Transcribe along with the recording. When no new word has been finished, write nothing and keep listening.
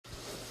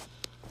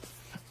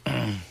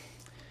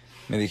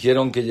Me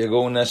dijeron que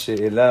llegó una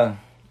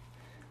she'elá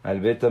al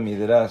Bet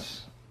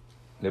Midrash.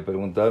 Le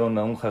preguntaron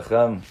a un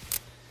jajam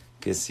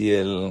que si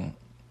el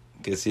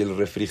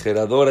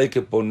refrigerador hay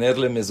que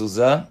ponerle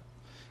mezuzá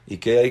y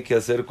qué hay que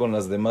hacer con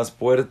las demás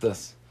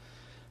puertas.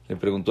 Le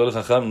preguntó el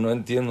jajam, no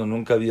entiendo,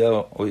 nunca había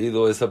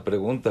oído esa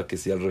pregunta, que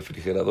si al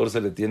refrigerador se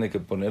le tiene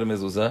que poner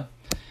mezuzá.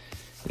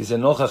 Dice,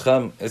 no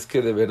jajam, es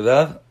que de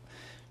verdad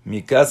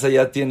mi casa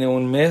ya tiene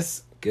un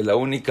mes que la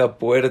única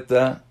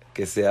puerta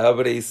que se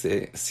abre y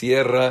se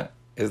cierra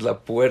es la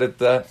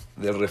puerta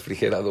del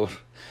refrigerador.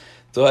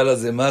 Todas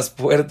las demás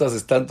puertas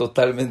están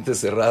totalmente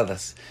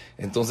cerradas.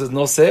 Entonces,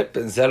 no sé,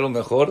 pensé a lo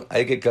mejor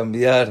hay que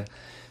cambiar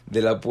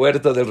de la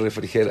puerta del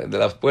refrigerador, de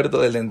la puerta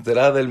de la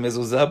entrada del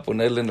mezuzá,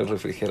 ponerle en el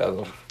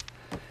refrigerador.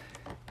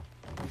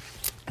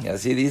 Y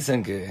así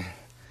dicen que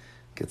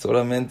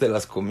solamente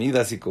las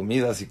comidas y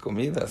comidas y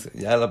comidas.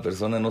 Ya la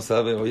persona no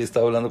sabe. Hoy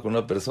estaba hablando con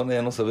una persona,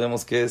 ya no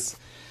sabemos qué es,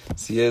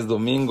 si es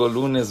domingo,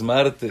 lunes,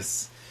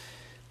 martes.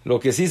 Lo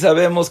que sí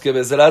sabemos que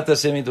Bezrat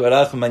Hashem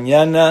Yitbaraj,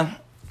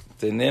 mañana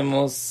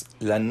tenemos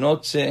la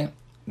noche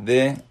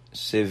de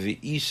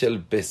Shvii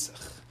Shel Pesaj.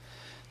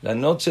 La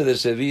noche de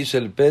Shvii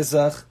Shel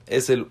Pesaj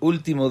es el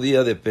último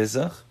día de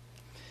Pesaj.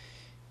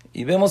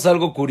 Y vemos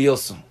algo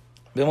curioso.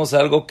 Vemos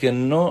algo que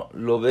no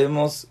lo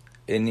vemos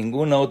en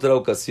ninguna otra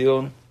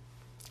ocasión.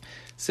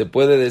 Se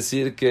puede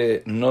decir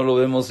que no lo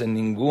vemos en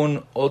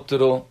ningún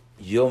otro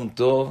Yom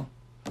Tov.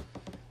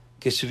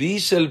 Que Shvii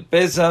Shel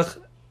Pesaj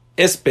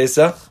es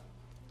Pesaj.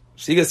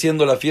 Sigue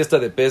siendo la fiesta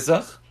de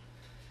Pesaj.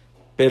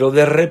 Pero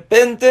de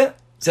repente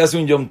se hace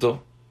un Yom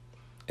Tov.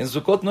 En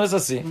Sukkot no es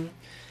así.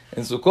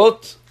 En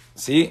Sukkot,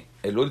 sí,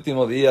 el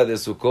último día de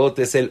Sukkot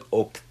es el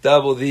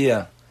octavo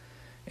día.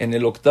 En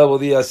el octavo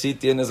día sí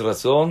tienes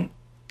razón,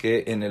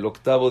 que en el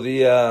octavo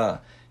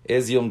día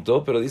es Yom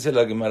Tov, pero dice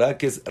la Gemara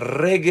que es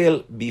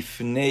Regel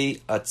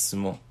Bifnei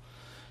Atzmo.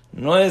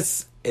 No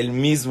es el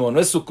mismo, no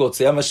es Sukkot,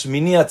 se llama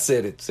Shmini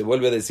Atzeret. Se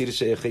vuelve a decir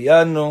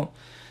Sheheyano,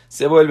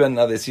 se vuelven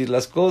a decir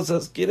las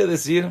cosas. Quiere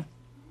decir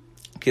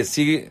que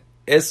sí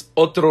es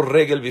otro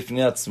Regel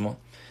Bifnei Atzmo.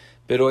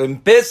 Pero en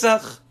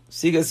Pesaj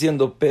sigue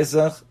siendo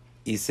Pesaj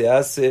y se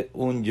hace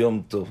un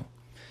Yom Tov.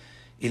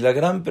 Y la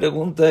gran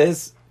pregunta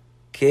es,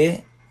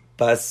 ¿qué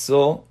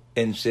pasó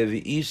en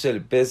Shvii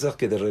Shel Pesaj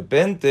que de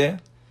repente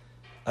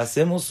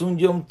hacemos un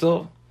Yom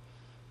Tov?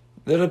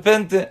 De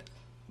repente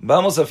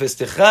vamos a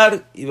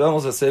festejar y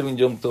vamos a hacer un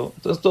Yom Tov.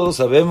 Entonces todos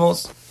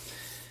sabemos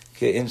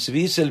que en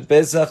Shvii Shel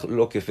Pesaj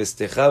lo que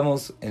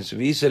festejamos, en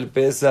Shvii Shel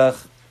Pesaj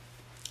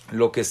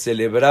lo que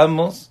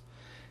celebramos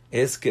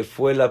es que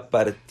fue la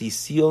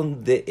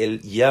partición del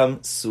Yam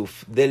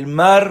Suf, del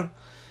mar,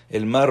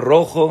 el mar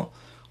rojo,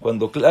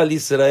 cuando Klal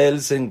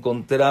Israel se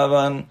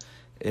encontraban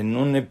en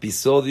un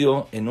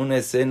episodio, en una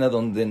escena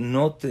donde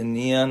no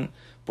tenían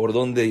por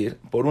dónde ir.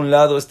 Por un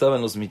lado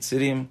estaban los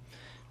Mitzrim,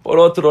 por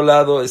otro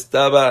lado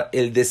estaba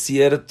el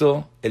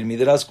desierto. El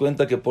Midrash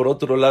cuenta que por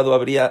otro lado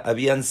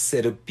habían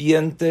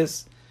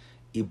serpientes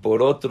y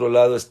por otro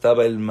lado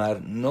estaba el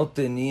mar. No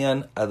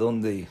tenían a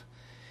dónde ir.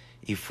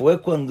 Y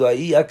fue cuando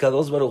ahí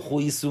Akadosh Baruj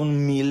Hu hizo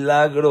un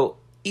milagro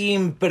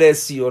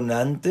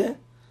impresionante.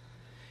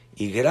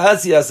 Y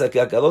gracias a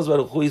que Akadosh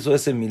Baruj Hu hizo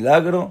ese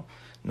milagro,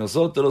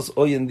 nosotros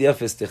hoy en día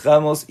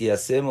festejamos y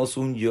hacemos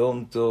un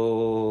Yom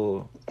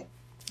Tov.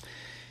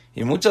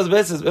 Y muchas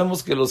veces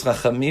vemos que los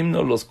Jajamim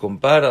nos los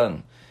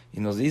comparan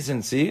y nos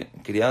dicen, sí,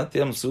 Kriyat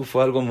Yam Suf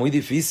fue algo muy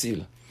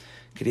difícil.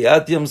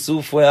 Kriyat Yam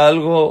Suf fue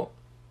algo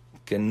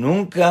que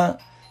nunca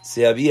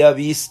se había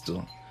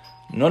visto.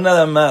 No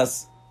nada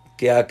más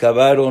que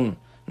acabaron,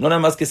 no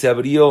nada más que se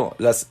abrió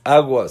las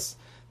aguas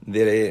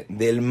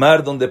del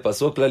mar donde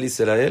pasó Klal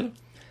Israel,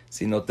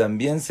 sino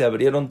también se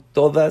abrieron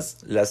todas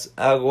las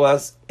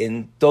aguas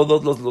en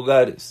todos los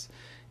lugares.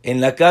 En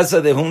la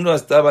casa de uno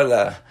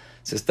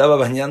se estaba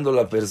bañando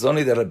la persona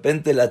y de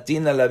repente la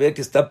tina la ve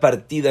que está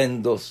partida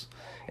en dos.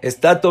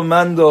 Está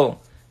tomando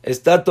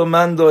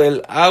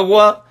el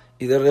agua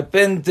y de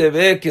repente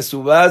ve que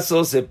su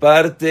vaso se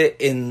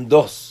parte en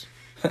dos.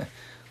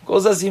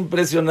 Cosas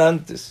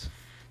impresionantes.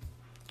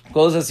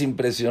 Cosas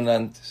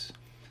impresionantes.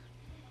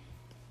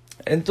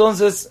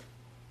 Entonces,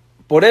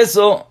 por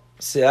eso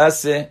se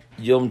hace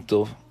Yom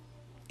Tov.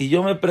 Y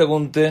yo me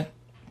pregunté,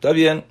 está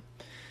bien,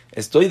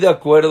 estoy de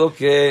acuerdo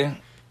que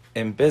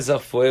en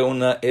Pesaj fue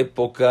una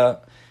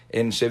época,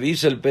 en Shvii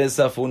Shel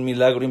Pesaj fue un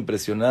milagro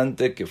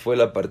impresionante, que fue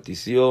la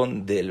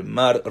partición del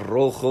Mar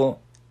Rojo,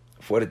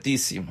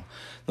 fuertísimo.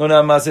 No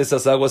nada más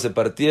esas aguas se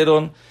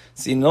partieron,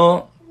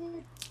 sino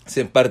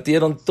se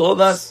partieron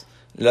todas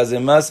las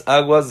demás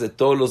aguas de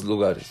todos los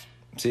lugares.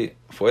 Sí,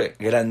 fue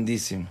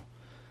grandísimo.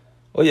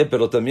 Oye,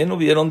 pero también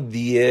hubieron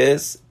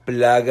 10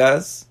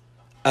 plagas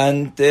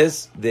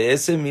antes de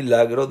ese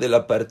milagro de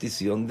la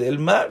partición del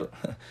mar.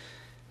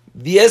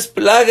 10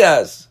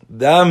 plagas.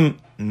 Dam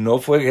no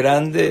fue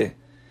grande.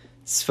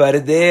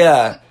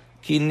 Sfardea,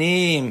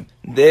 Kinim,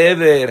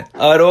 Dever,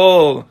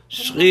 Arog,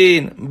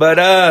 Shrin,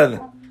 Barad.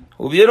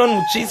 Hubieron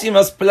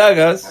muchísimas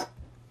plagas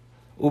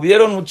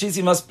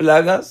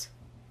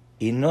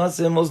y no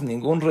hacemos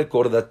ningún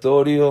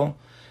recordatorio,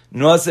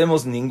 no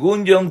hacemos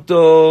ningún Yom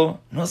Tov,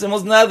 no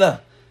hacemos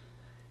nada.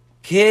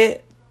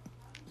 ¿Qué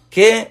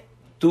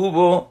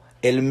tuvo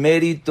el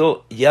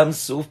mérito Yam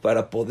Suf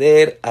para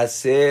poder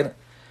hacer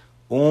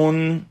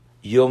un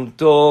Yom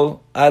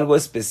Tov, algo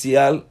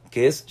especial,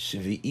 que es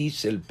Shvii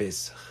Shel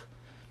Pesaj?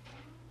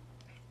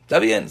 Está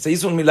bien, se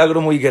hizo un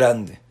milagro muy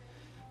grande,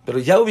 pero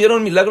ya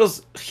hubieron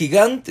milagros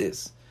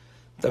gigantes.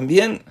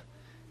 También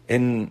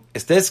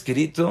está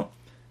escrito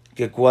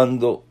que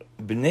cuando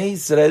Bnei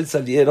Israel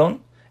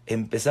salieron,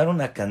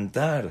 empezaron a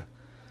cantar.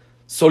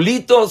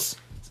 Solitos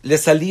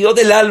les salió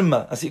del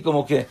alma, así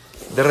como que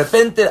de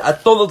repente a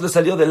todos les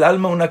salió del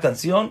alma una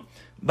canción.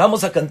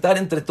 Vamos a cantar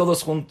entre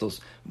todos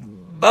juntos.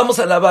 Vamos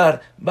a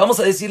alabar, vamos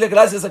a decirle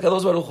gracias a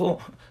Kadosh Baruj Hu.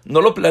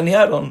 No lo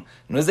planearon,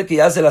 no es de que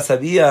ya se las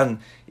sabían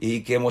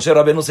y que Moshe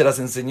Rabenu se las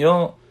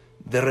enseñó.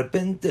 De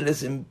repente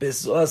les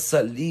empezó a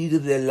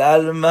salir del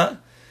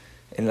alma.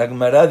 En la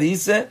Gemara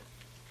dice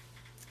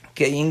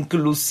que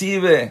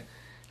inclusive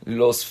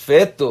los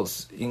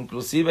fetos,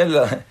 inclusive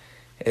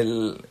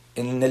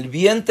en el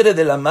vientre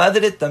de la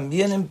madre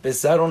también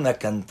empezaron a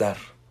cantar.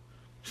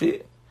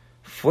 ¿Sí?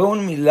 Fue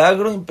un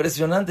milagro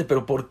impresionante,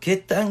 pero ¿por qué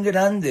tan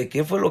grande?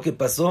 ¿Qué fue lo que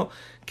pasó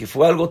que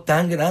fue algo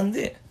tan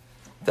grande?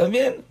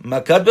 También,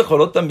 Makat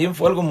Bejorot también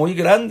fue algo muy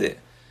grande.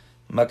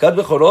 Makat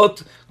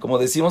Bejorot, como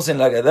decimos en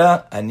la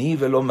Gadá, Ani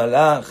velo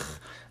malach,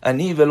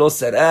 Ani velo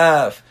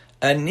saraf,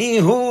 Ani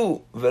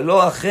hu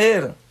velo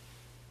ajer.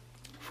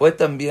 Fue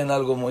también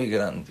algo muy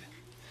grande.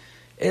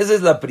 Esa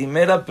es la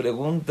primera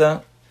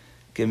pregunta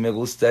que me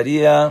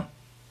gustaría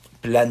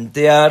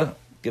plantear,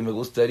 que me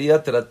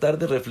gustaría tratar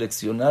de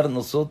reflexionar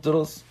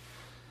nosotros.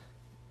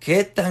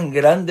 ¿Qué tan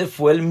grande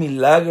fue el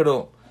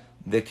milagro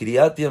de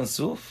Kriyat Yam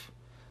Suf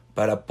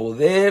para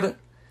poder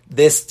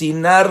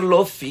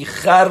destinarlo,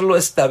 fijarlo,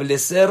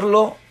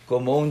 establecerlo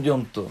como un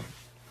Yom Tov?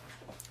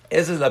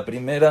 Esa es la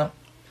primera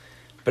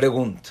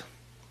pregunta.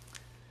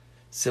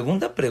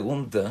 Segunda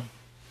pregunta,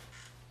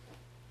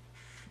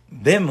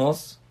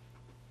 vemos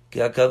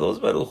que Akadosh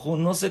Baruj Hu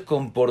no se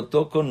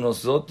comportó con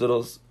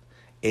nosotros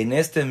en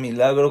este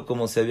milagro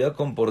como se había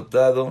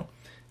comportado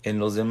en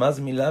los demás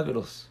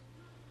milagros.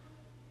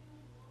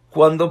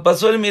 Cuando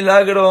pasó el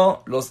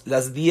milagro,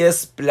 las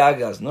 10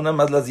 plagas, no nada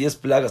más las 10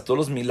 plagas, todos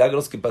los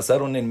milagros que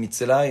pasaron en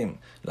Mitzrayim,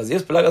 las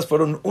 10 plagas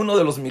fueron uno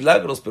de los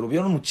milagros, pero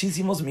hubieron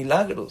muchísimos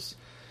milagros.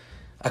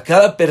 A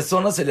cada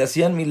persona se le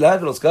hacían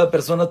milagros, cada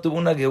persona tuvo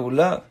una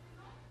geulá.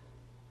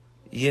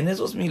 Y en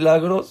esos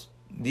milagros,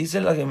 dice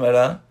la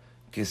Gemara,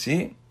 que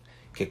sí,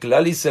 que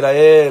Klal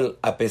Israel,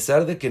 a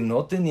pesar de que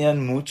no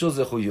tenían muchos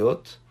de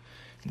Juyot,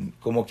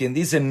 como quien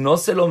dice, no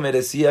se lo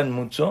merecían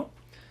mucho,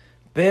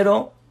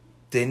 pero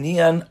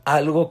tenían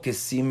algo que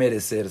sí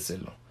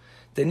merecérselo.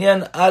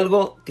 Tenían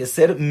algo que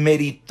ser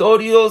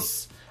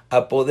meritorios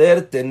a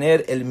poder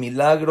tener el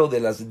milagro de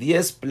las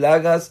 10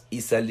 plagas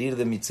y salir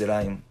de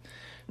Mitzrayim.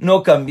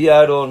 No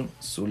cambiaron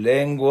su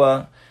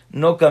lengua,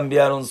 no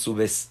cambiaron su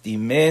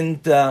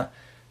vestimenta,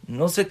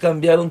 no se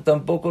cambiaron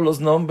tampoco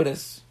los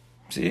nombres.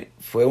 ¿Sí?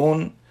 Fue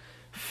un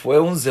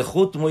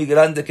zehut muy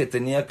grande que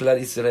tenía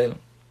Klal Israel.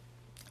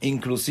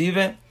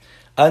 Inclusive,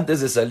 antes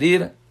de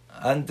salir,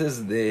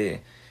 antes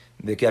de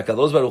que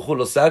Akadosh Baruj Hu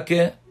lo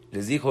saque,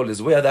 les dijo,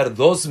 les voy a dar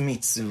 2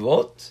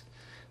 mitzvot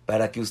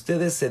para que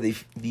ustedes se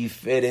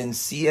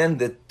diferencien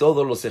de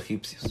todos los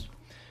egipcios.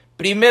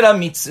 Primera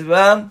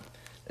mitzvah,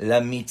 la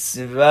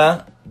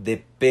mitzvah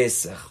de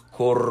Pesaj,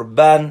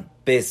 Korban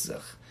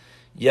Pesaj.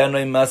 Ya no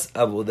hay más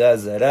Avodah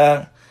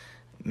Zará.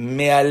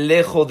 Me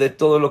alejo de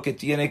todo lo que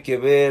tiene que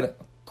ver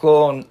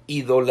con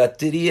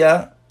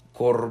idolatría.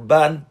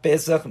 Korban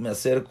Pesaj, me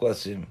acerco a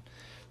Hashem.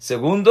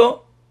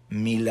 Segundo,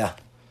 Milá.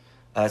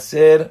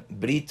 Hacer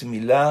Brit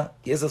Milá.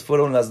 Y esas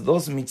fueron las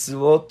 2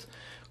 mitzvot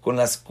con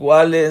las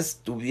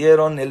cuales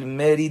tuvieron el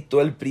mérito,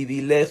 el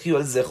privilegio,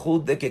 el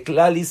zehut de que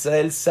Klal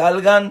Israel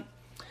salgan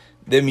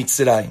de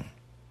Mitzrayim.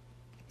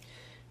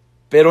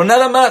 Pero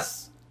nada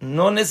más,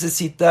 no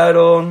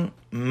necesitaron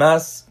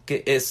más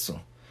que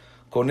eso.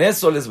 Con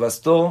eso les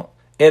bastó.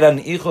 Eran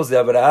hijos de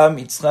Abraham,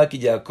 Yitzhak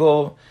y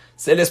Jacob.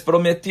 Se les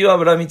prometió a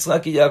Abraham,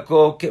 Yitzhak y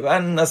Jacob que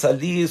van a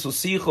salir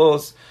sus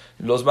hijos,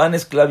 los van a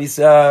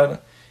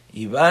esclavizar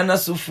y van a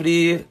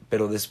sufrir,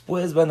 pero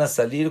después van a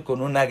salir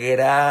con una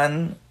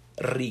gran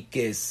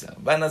riqueza.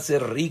 Van a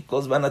ser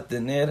ricos, van a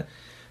tener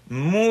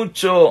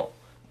mucho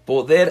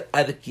poder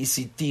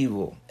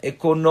adquisitivo,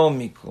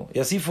 económico. Y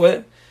así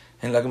fue.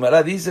 En la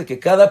Gemara dice que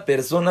cada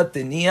persona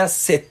tenía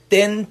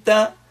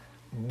 70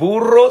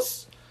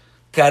 burros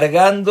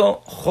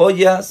cargando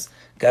joyas,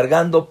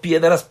 cargando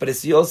piedras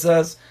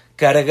preciosas,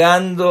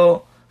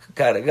 cargando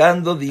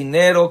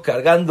dinero,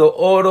 cargando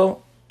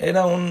oro.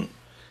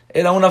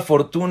 Era una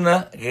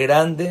fortuna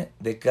grande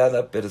de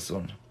cada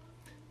persona.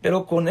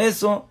 Pero con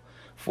eso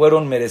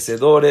fueron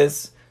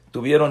merecedores,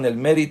 tuvieron el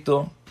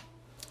mérito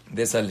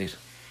de salir.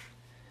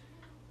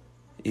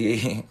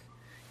 Y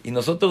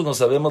nosotros no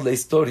sabemos la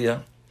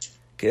historia,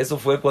 que eso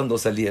fue cuando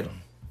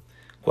salieron.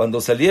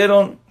 Cuando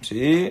salieron,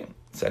 sí,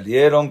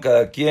 salieron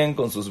cada quien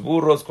con sus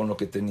burros, con lo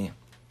que tenía.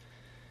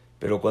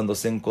 Pero cuando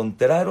se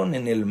encontraron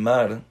en el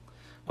mar,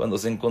 Cuando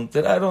se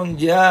encontraron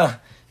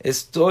ya,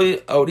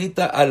 estoy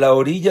ahorita a la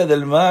orilla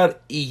del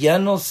mar y ya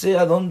no sé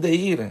a dónde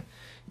ir,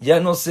 ya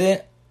no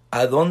sé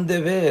a dónde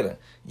ver,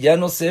 ya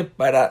no sé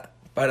para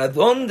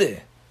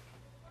dónde.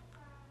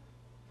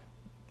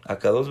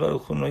 Akadosh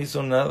Baruj Hu no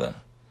hizo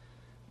nada.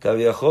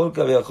 Kaviahol,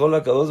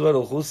 Akadosh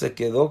Baruj Hu se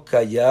quedó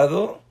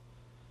callado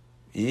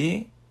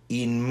y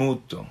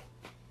inmuto.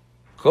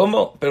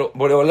 ¿Cómo? Pero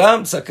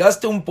Boreolam,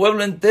 sacaste un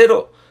pueblo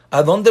entero.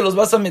 ¿A dónde los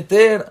vas a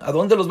meter? ¿A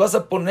dónde los vas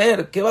a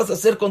poner? ¿Qué vas a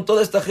hacer con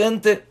toda esta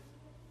gente?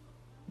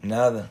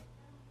 Nada.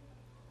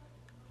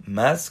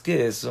 Más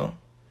que eso,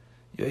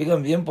 y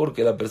oigan bien,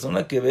 porque la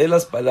persona que ve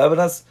las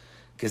palabras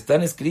que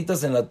están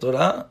escritas en la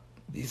Torah,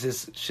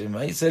 dices,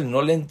 Shema Israel,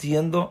 no le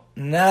entiendo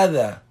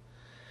nada.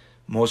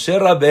 Moshe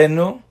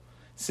Rabenu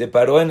se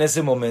paró en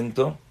ese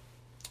momento,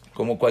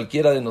 como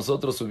cualquiera de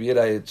nosotros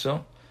hubiera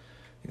hecho,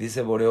 y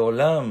dice,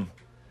 Boreolam,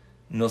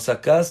 nos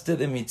sacaste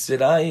de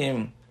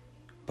Mitzrayim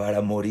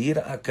para morir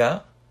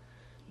acá.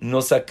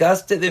 Nos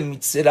sacaste de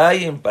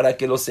Mitzrayim para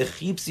que los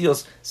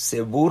egipcios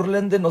se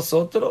burlen de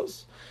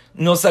nosotros.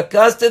 Nos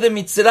sacaste de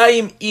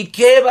Mitzrayim, ¿y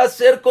qué va a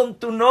hacer con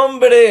tu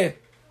nombre?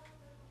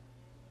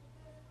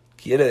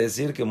 Quiere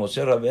decir que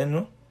Moshe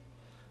Rabenu,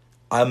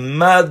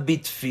 Amad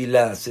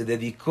Bitfilá, se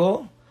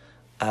dedicó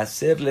a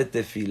hacerle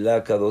tefilá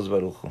a Kadosh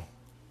Baruj Hu.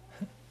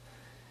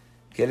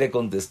 ¿Qué le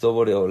contestó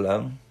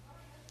Boreolam?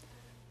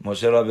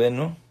 Moshe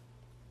Rabenu,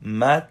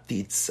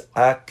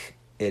 Matitzak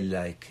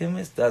Elai, ¿qué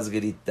me estás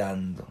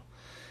gritando?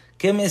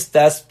 ¿Qué me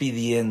estás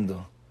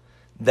pidiendo?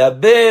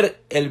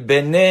 Daber el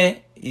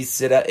Bené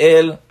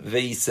Israel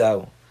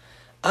veisau.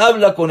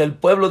 Habla con el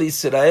pueblo de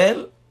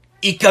Israel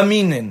y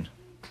caminen.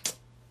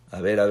 A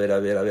ver,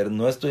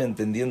 no estoy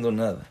entendiendo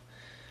nada.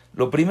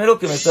 Lo primero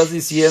que me estás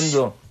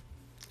diciendo,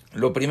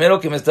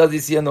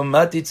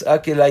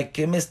 Matitzak Elai,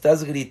 ¿qué me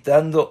estás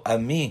gritando a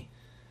mí?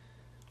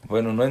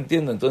 Bueno, no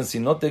entiendo. Entonces, si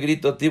no te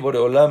grito a ti,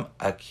 Boreolam,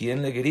 ¿a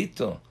quién le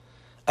grito?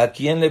 ¿A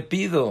quién le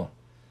pido?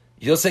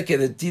 Yo sé que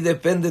de ti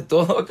depende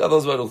todo,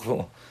 Kadosh Baruj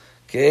Hu.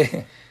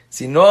 Que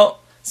si no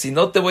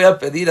te voy a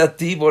pedir a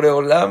ti,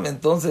 Boreolam,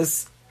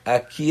 entonces,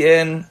 ¿a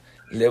quién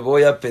le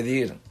voy a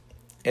pedir?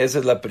 Esa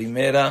es la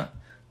primera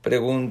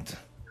pregunta.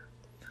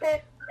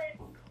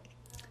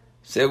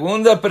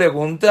 Segunda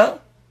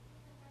pregunta,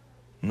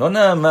 no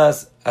nada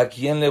más ¿a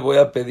quién le voy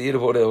a pedir,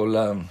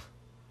 Boreolam?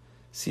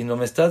 Sino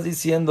me estás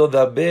diciendo,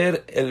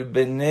 Daber el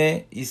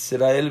Bené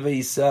Israel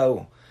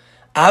veisau.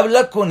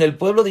 Habla con el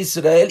pueblo de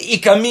Israel y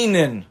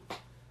caminen.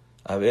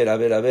 A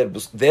ver,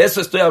 pues de eso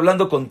estoy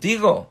hablando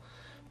contigo.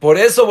 Por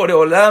eso,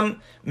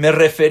 Boreolam, me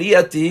referí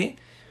a ti.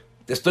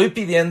 Te estoy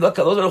pidiendo a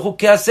Kadosh Baruj Hu,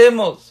 ¿qué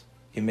hacemos?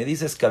 Y me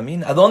dices,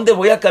 camina. ¿A dónde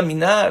voy a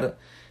caminar?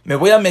 ¿Me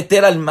voy a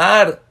meter al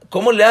mar?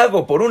 ¿Cómo le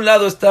hago? Por un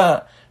lado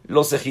están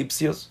los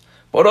egipcios.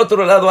 Por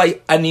otro lado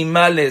hay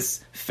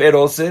animales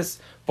feroces.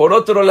 Por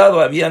otro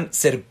lado habían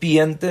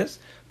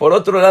serpientes. Por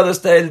otro lado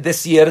está el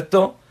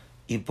desierto.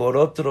 Y por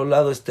otro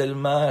lado está el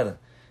mar.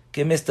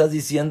 ¿Qué me estás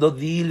diciendo?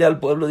 Dile al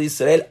pueblo de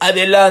Israel,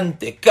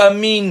 adelante,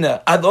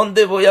 camina. ¿A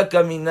dónde voy a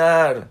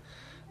caminar?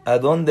 ¿A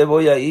dónde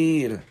voy a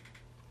ir?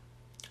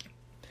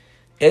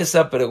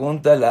 Esa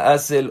pregunta la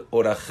hace el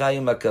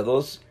Orahaim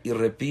Akadosh y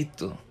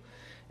repito,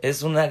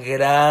 es una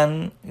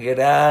gran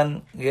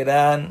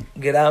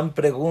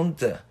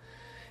pregunta.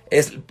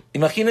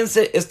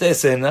 Imagínense esta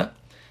escena,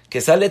 que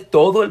sale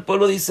todo el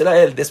pueblo de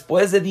Israel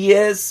después de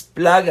 10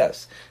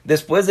 plagas,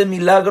 después de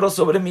milagros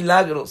sobre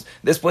milagros,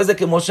 después de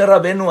que Moshe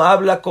Rabenu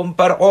habla con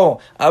Paró,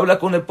 habla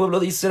con el pueblo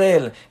de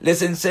Israel,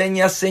 les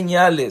enseña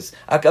señales.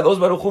 Akadosh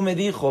Baruj Hu me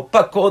dijo,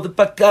 Pakod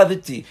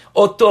Pakadti,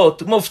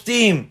 Otot,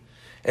 Moftim.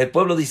 El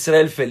pueblo de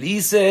Israel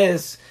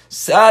felices,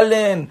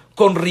 salen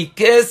con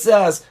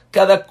riquezas,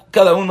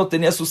 cada uno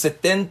tenía sus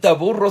 70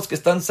 burros que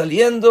están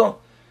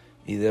saliendo,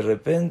 y de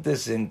repente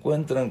se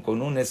encuentran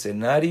con un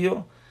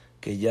escenario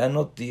que ya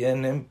no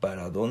tienen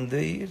para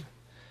dónde ir.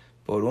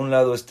 Por un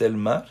lado está el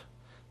mar,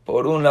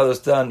 por un lado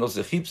están los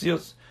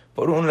egipcios,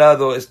 por un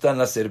lado están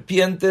las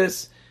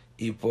serpientes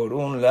y por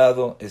un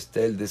lado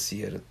está el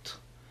desierto.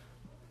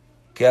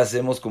 ¿Qué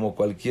hacemos como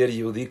cualquier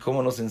yehudí?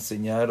 ¿Cómo nos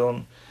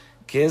enseñaron?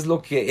 ¿Qué es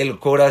lo que el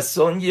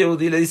corazón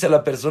yehudí le dice a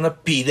la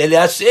persona? Pídele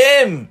a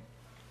Hashem.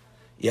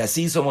 Y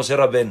así hizo Moshe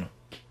Rabenu.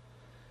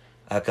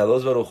 A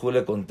Kadosh Baruj Hu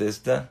le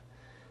contesta,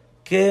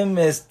 ¿qué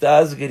me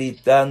estás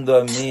gritando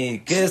a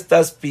mí? ¿Qué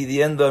estás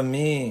pidiendo a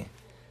mí?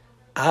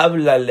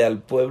 Háblale al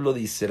pueblo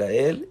de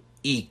Israel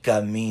y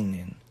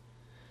caminen.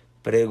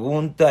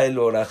 Pregunta el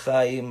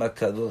Orahaim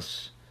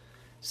Akadosh,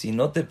 si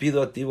no te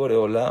pido a ti,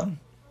 Boreolam,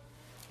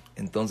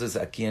 entonces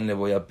 ¿a quién le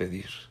voy a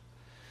pedir?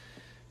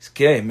 ¿Es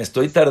que me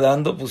estoy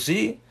tardando? Pues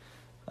sí,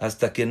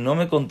 hasta que no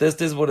me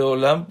contestes,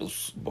 Boreolam,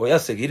 pues voy a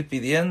seguir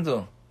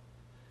pidiendo.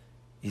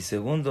 Y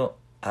segundo,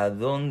 ¿a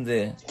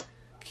dónde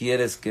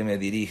quieres que me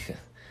dirija?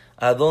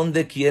 ¿A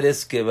dónde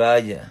quieres que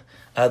vaya?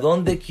 ¿A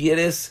dónde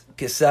quieres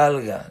que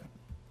salga?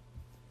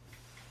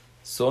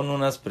 Son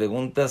unas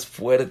preguntas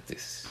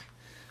fuertes.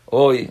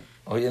 Hoy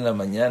en la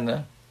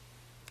mañana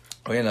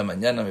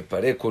me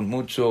paré con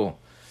mucho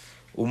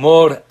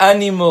humor,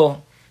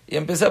 ánimo, Y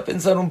empecé a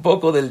pensar un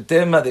poco del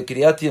tema de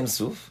Kriyat Yam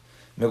Suf.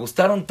 Me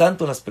gustaron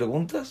tanto las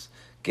preguntas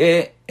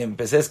que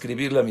empecé a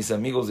escribirle a mis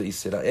amigos de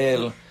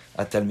Israel,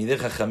 a Talmidei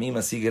Jajamim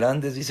así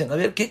grandes. Dicen, a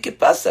ver, ¿qué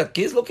pasa?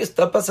 ¿Qué es lo que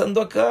está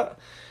pasando acá?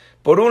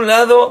 Por un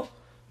lado,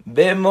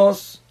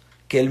 vemos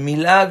que el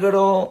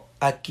milagro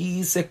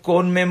aquí se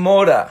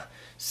conmemora,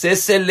 se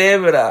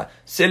celebra,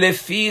 se le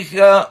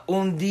fija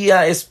un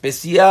día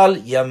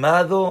especial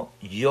llamado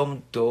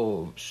Yom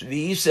Tov,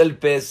 Shvii Shel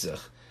Pesaj.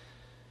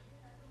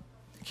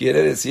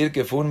 Quiere decir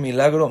que fue un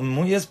milagro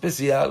muy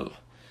especial.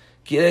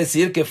 Quiere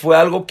decir que fue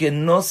algo que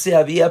no se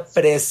había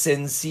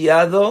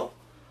presenciado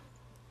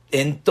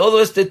en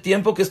todo este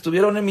tiempo que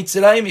estuvieron en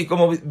Mitzrayim. Y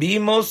como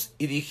vimos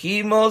y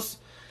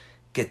dijimos,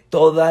 que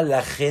toda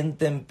la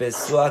gente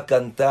empezó a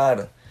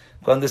cantar.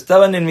 Cuando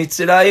estaban en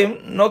Mitzrayim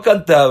no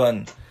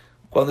cantaban.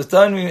 Cuando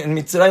estaban en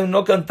Mitzrayim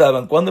no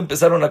cantaban. ¿Cuándo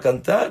empezaron a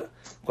cantar?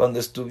 Cuando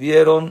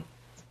estuvieron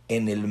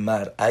en el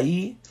mar.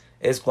 Ahí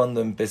es cuando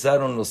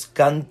empezaron los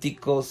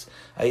cánticos.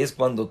 Ahí es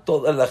cuando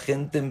toda la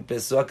gente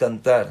empezó a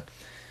cantar.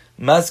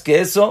 Más que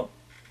eso,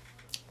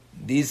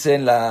 dice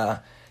en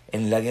la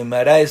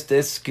Gemara está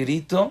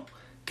escrito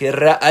que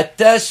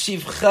Ra'ata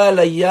shivcha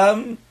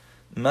layam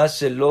ma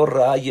shelo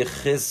ra'a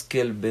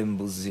Yehezkel ben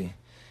Buzi.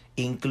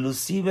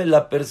 Inclusive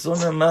la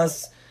persona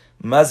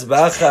más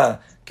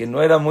baja, que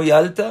no era muy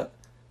alta,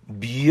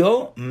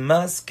 vio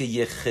más que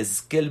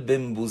Yehezkel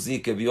ben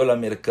Buzi, que vio la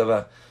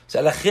Merkabah. O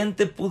sea, la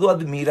gente pudo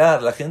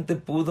admirar, la gente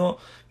pudo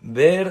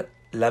ver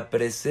la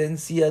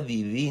presencia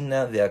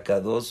divina de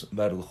Akadosh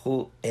Baruj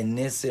Hu en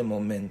ese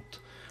momento.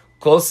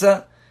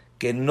 Cosa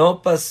que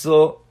no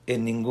pasó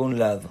en ningún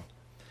lado.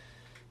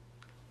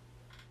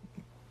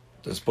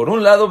 Entonces, por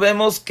un lado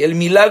vemos que el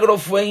milagro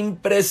fue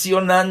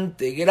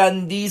impresionante,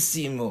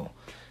 grandísimo,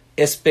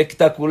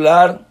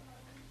 espectacular,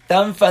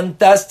 tan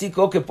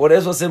fantástico que por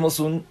eso hacemos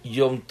un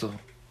Yom Tov.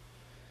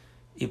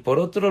 Y por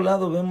otro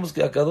lado vemos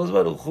que Akadosh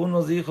Baruj Hu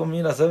nos dijo,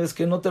 mira, ¿sabes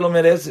qué? No te lo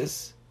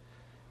mereces,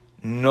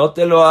 no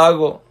te lo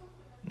hago,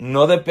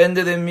 no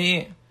depende de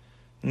mí.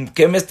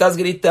 ¿Qué me estás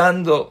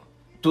gritando?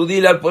 Tú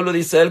dile al pueblo de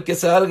Israel que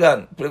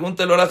salgan.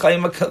 Pregúntale ahora a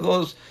Jaime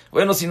Akadosh.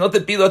 Bueno, si no te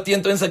pido a ti,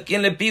 entonces ¿a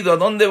quién le pido? ¿A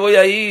dónde voy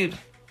a ir?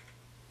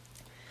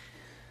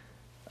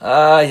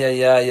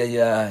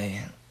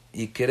 Ay.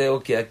 Y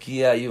creo que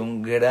aquí hay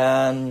un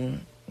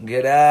gran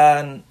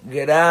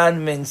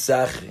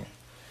mensaje.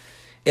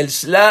 El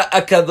Shla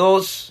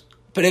Akadosh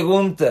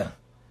pregunta,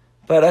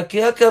 ¿para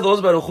qué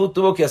Akadosh Baruj Hu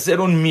tuvo que hacer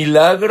un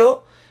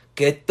milagro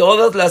que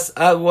todas las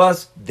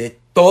aguas de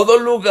todo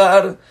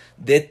lugar,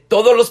 de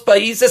todos los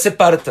países se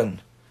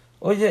partan?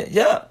 Oye,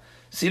 ya,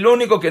 si lo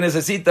único que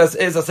necesitas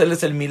es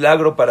hacerles el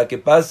milagro para que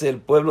pase el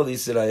pueblo de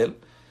Israel,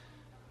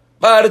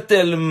 parte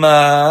el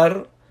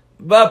mar,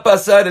 va a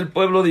pasar el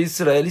pueblo de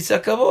Israel y se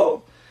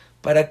acabó.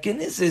 ¿Para qué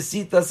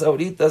necesitas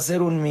ahorita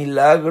hacer un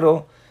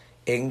milagro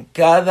en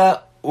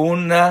cada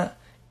una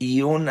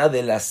y una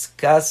de las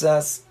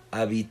casas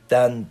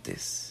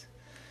habitantes?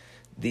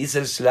 Dice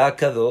el Shla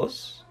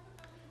Akadosh,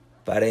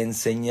 para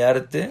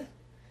enseñarte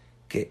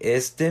que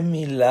este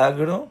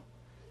milagro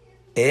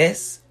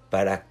es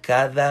para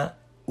cada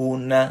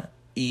una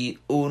y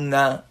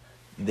una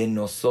de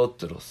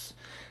nosotros.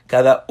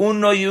 Cada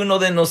uno y uno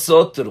de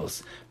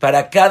nosotros,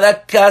 para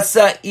cada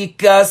casa y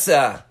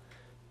casa,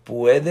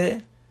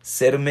 puede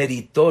ser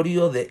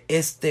meritorio de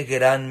este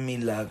gran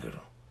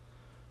milagro.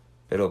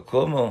 Pero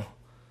 ¿cómo?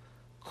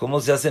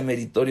 ¿Cómo se hace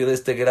meritorio de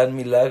este gran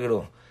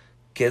milagro?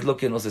 ¿Qué es lo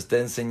que nos está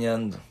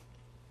enseñando?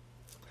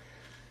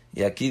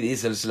 Y aquí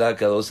dice el Shla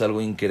Akadosh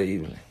algo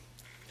increíble.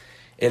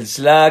 El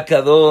Shla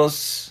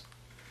Akadosh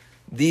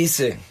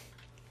dice,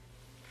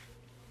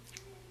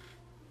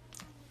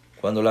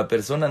 cuando la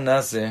persona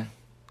nace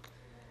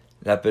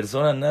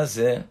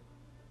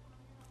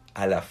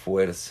a la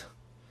fuerza.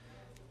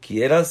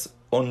 Quieras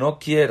o no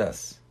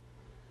quieras,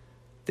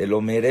 te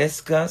lo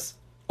merezcas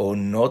o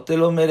no te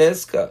lo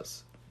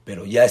merezcas,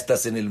 pero ya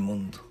estás en el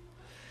mundo,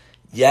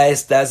 ya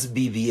estás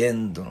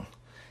viviendo,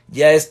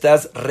 ya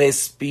estás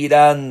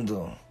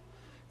respirando,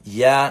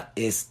 ya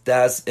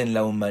estás en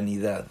la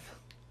humanidad.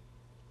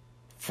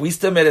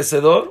 ¿Fuiste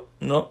merecedor?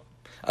 No.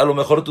 A lo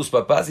mejor tus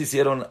papás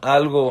hicieron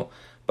algo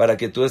para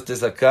que tú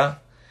estés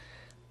acá.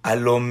 A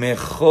lo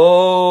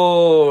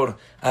mejor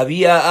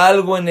había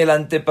algo en el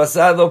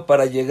antepasado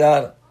para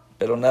llegar,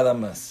 pero nada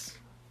más.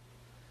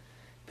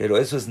 Pero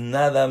eso es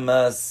nada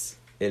más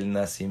el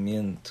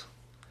nacimiento.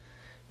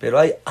 Pero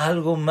hay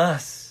algo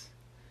más.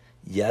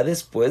 Ya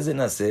después de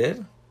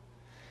nacer,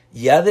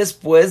 ya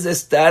después de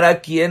estar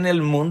aquí en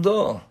el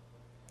mundo,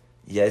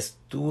 ya es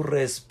tu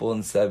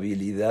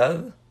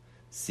responsabilidad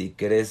si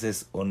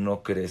creces o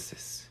no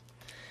creces.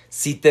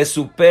 Si te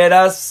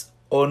superas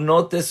o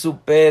no te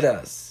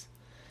superas.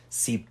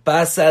 Si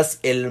pasas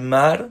el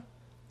mar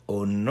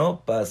o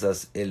no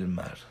pasas el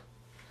mar.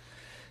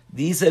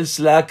 Dice el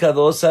Shla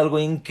Akadosh algo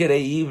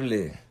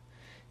increíble.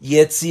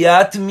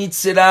 Yetziat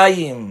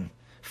Mitzrayim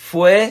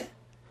fue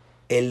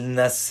el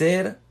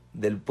nacer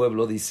del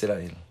pueblo de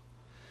Israel.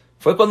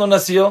 Fue cuando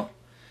nació.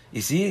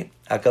 Y sí,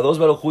 Akadosh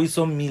Baruj Hu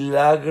hizo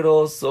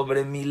milagros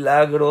sobre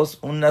milagros.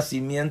 Un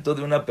nacimiento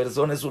de una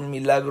persona es un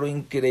milagro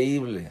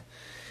increíble.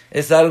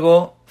 Es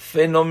algo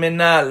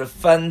fenomenal,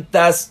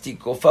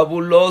 fantástico,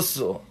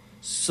 fabuloso,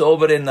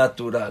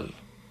 sobrenatural.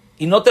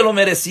 Y no te lo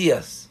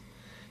merecías.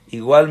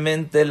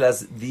 Igualmente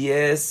las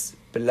 10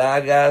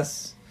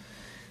 plagas,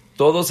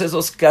 todos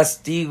esos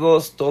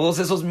castigos, todos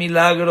esos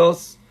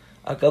milagros,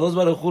 Akadosh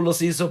Baruj Hu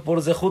los hizo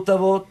por Zehut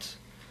Avot,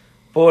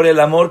 por el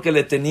amor que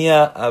le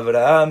tenía a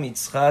Abraham,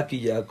 Yitzhak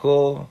y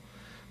Jacob,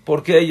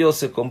 porque ellos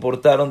se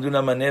comportaron de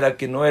una manera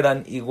que no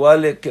eran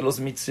iguales que los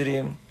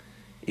Mitzrim,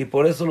 y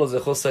por eso los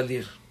dejó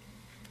salir.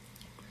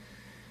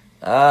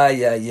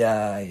 Ay, ay,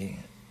 ay,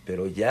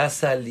 pero ya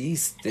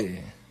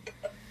saliste,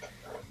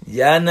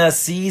 ya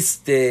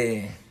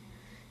naciste,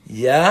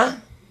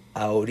 ya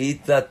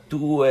ahorita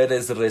tú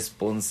eres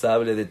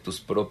responsable de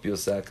tus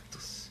propios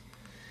actos.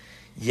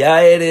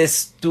 Ya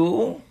eres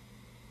tú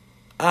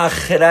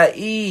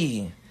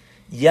ahraí,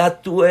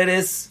 ya tú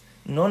eres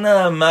no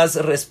nada más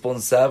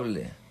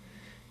responsable,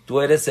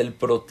 tú eres el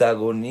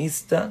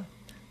protagonista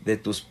de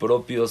tus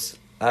propios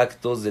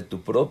actos, de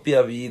tu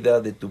propia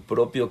vida, de tu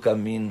propio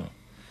camino.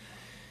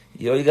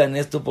 Y oigan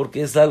esto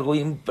porque es algo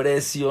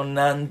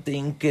impresionante,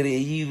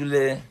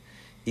 increíble,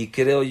 y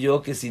creo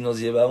yo que si nos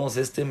llevamos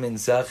este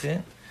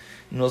mensaje,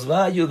 nos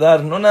va a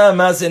ayudar no nada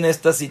más en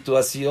esta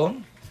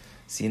situación,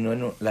 sino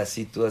en la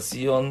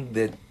situación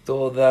de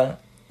toda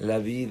la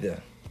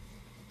vida.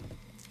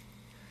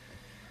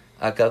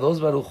 Akadosh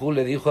Baruj Hu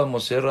le dijo a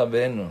Moshe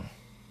Rabenu,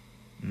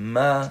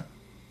 Ma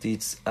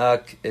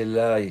titzak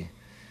elai,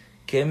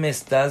 ¿qué me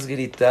estás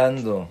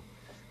gritando?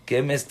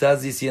 ¿Qué me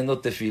estás diciendo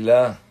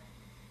tefilá?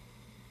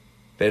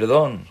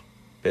 Perdón,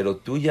 pero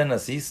tú ya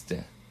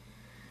naciste.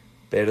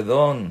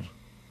 Perdón,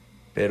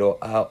 pero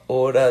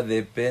ahora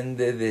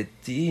depende de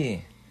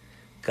ti.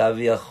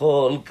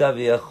 Kaviahol,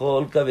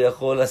 kaviahol,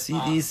 kaviahol. Así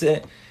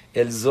dice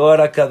el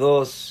Zohar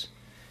HaKadosh.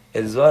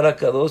 El Zohar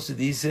HaKadosh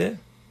dice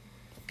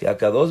que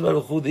Akadosh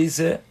Baruj Hu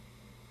dice,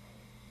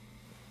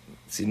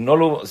 si no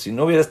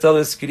hubiera estado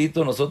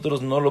escrito,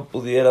 nosotros no lo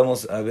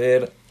pudiéramos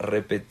haber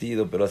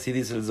repetido, pero así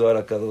dice el Zohar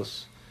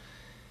HaKadosh,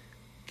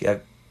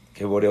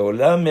 que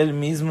Boreolam él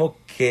mismo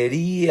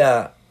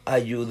quería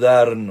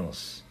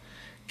ayudarnos,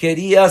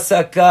 quería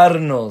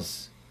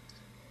sacarnos,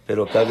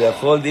 pero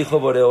Kaviahol dijo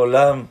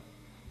Boreolam,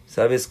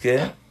 ¿sabes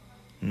qué?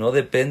 No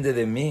depende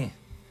de mí.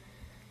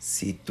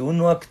 Si tú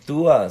no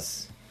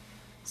actúas,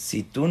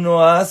 si tú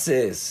no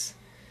haces,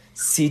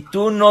 si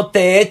tú no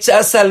te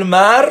echas al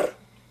mar,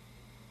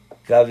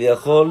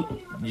 Kaviahol,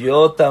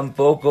 yo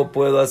tampoco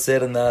puedo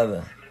hacer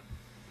nada.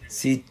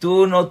 Si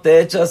tú no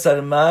te echas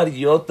al mar,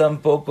 yo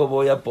tampoco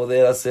voy a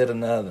poder hacer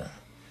nada.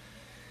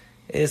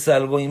 Es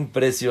algo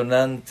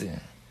impresionante.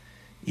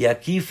 Y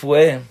aquí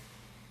fue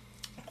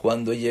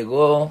cuando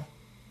llegó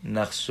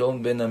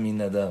Nachshon ben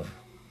Aminadab.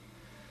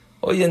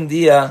 Hoy en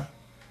día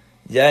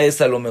ya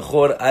es a lo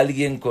mejor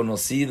alguien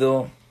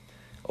conocido.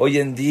 Hoy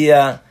en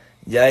día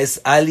ya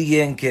es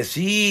alguien que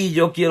sí,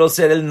 yo quiero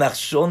ser el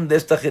Nachshon de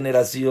esta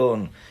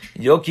generación.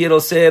 Yo quiero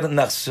ser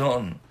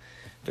Nachshon.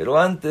 Pero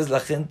antes la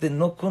gente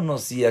no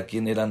conocía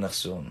quién era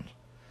Nachshon.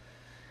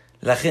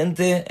 La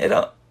gente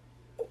era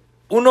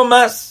uno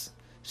más,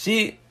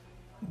 sí,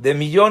 de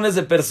millones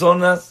de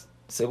personas,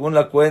 según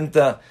la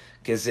cuenta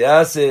que se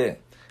hace,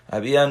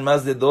 habían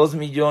más de 2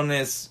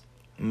 millones,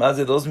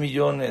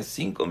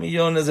 5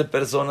 millones de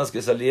personas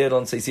que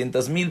salieron,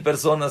 600,000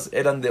 personas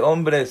eran de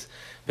hombres,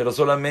 pero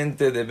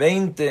solamente de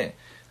 20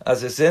 a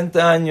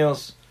 60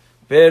 años,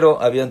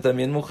 pero habían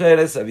también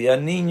mujeres,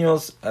 habían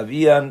niños,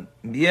 habían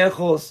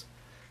viejos,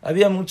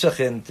 había mucha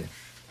gente.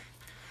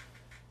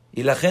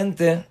 Y la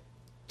gente,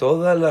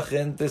 toda la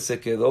gente se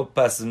quedó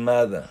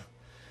pasmada.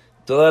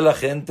 Toda la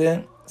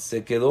gente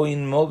se quedó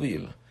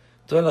inmóvil.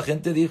 Toda la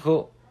gente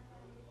dijo,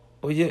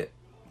 oye,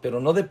 pero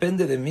no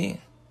depende de mí.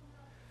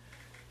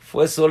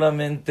 Fue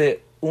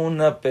solamente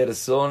una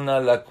persona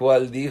la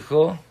cual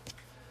dijo,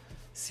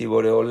 si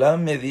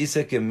Boreolam me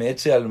dice que me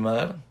eche al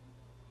mar,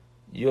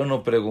 yo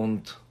no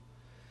pregunto.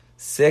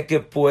 Sé que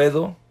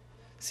puedo.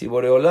 Si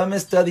Boreolam me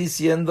está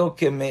diciendo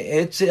que me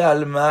eche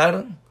al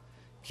mar,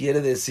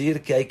 quiere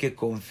decir que hay que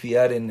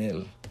confiar en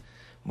él.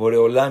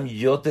 Boreolam,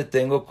 yo te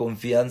tengo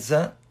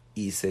confianza,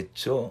 y se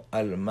echó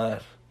al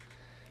mar.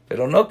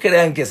 Pero no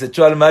crean que se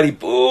echó al mar y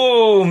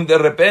 ¡pum! De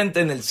repente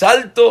en el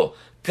salto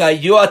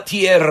cayó a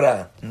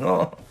tierra.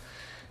 No.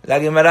 La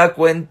Gemara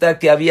cuenta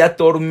que había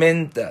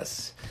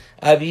tormentas,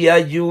 había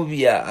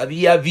lluvia,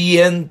 había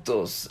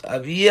vientos,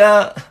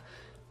 había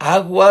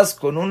aguas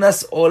con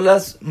unas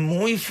olas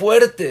muy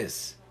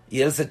fuertes.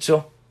 Y él se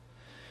echó.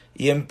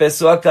 Y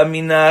empezó a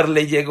caminar,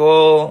 le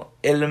llegó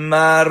el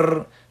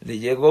mar, le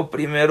llegó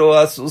primero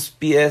a sus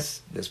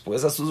pies,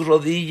 después a sus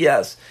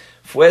rodillas.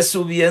 Fue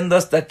subiendo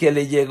hasta que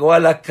le llegó a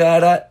la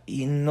cara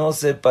y no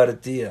se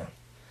partía.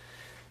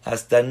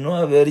 Hasta no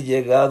haber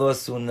llegado a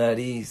su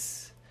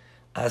nariz.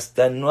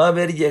 Hasta no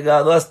haber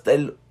llegado hasta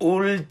el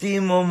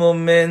último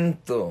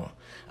momento.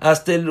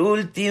 Hasta el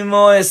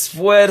último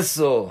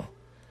esfuerzo.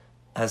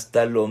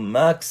 Hasta lo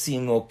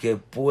máximo que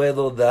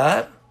puedo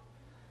dar.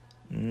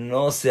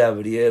 no se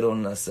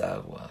abrieron las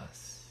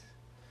aguas.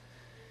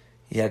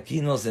 Y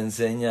aquí nos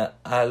enseña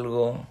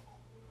algo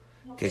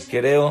que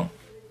creo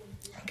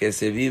que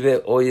se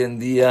vive hoy en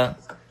día.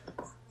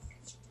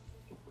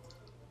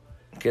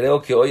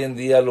 Creo que hoy en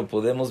día lo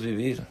podemos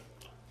vivir.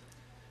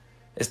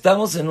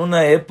 Estamos en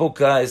una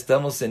época,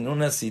 estamos en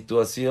una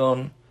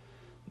situación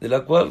de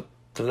la cual,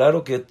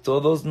 claro que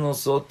todos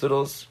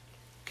nosotros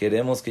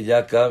queremos que ya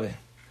acabe.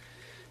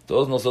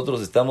 Todos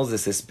nosotros estamos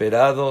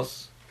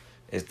desesperados,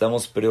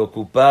 estamos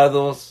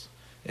preocupados,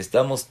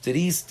 estamos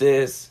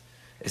tristes,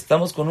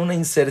 estamos con una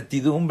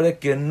incertidumbre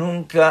que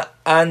nunca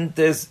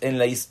antes en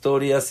la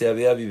historia se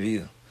había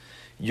vivido.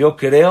 Yo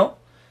creo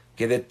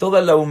que de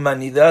toda la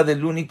humanidad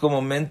el único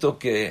momento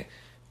que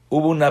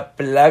hubo una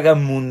plaga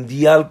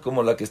mundial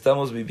como la que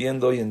estamos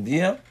viviendo hoy en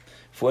día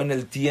fue en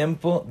el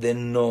tiempo de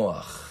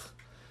Noah,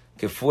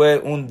 que fue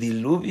un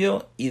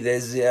diluvio, y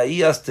desde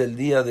ahí hasta el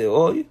día de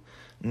hoy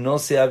no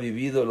se ha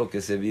vivido lo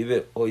que se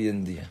vive hoy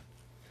en día.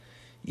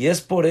 Y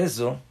es por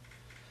eso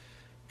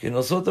que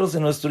nosotros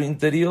en nuestro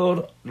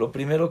interior lo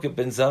primero que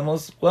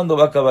pensamos: ¿cuándo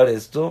va a acabar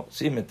esto?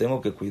 Sí, me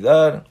tengo que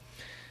cuidar,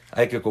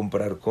 hay que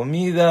comprar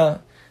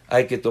comida,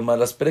 hay que tomar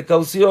las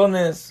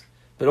precauciones,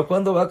 pero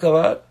 ¿cuándo va a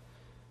acabar?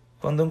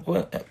 Cuando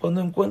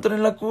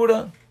encuentren la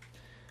cura,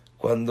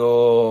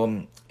 cuando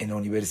en la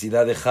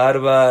Universidad de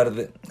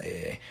Harvard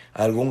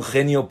algún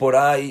genio por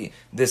ahí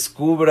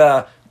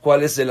descubra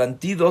cuál es el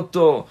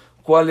antídoto,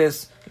 cuál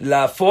es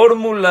la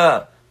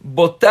fórmula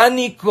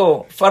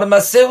botánico,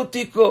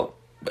 farmacéutico.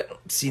 Bueno,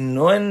 si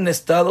no en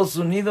Estados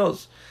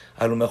Unidos,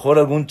 a lo mejor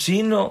algún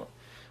chino,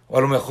 o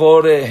a lo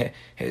mejor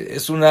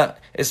es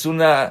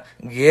una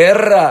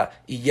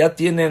guerra y ya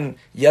tienen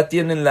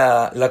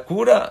la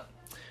cura.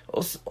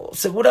 O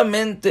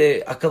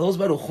seguramente Akadosh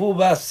Baruj Hu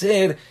va a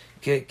hacer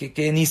que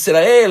en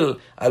Israel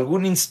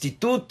algún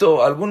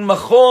instituto, algún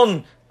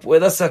majón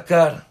pueda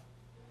sacar.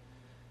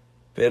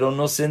 Pero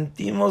nos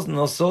sentimos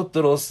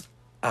nosotros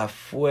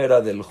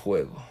afuera del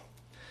juego.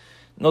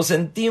 Nos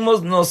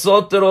sentimos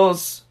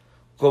nosotros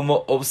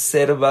como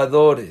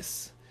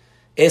observadores,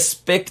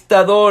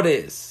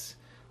 espectadores,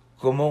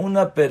 como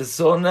una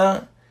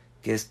persona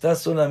que está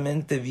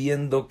solamente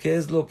viendo qué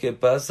es lo que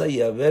pasa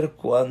y a ver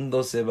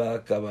cuándo se va a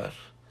acabar.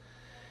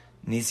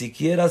 Ni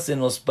siquiera se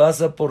nos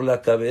pasa por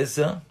la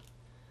cabeza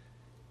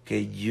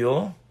que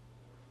yo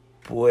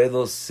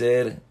puedo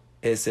ser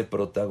ese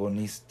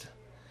protagonista,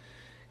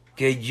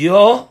 que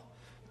yo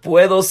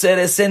puedo ser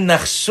ese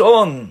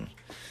nachshon,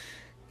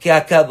 que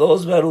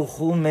Akadosh Baruj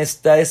Hu me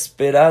está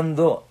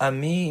esperando a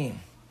mí.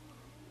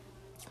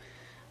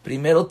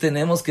 Primero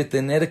tenemos que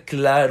tener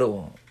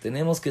claro,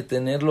 tenemos que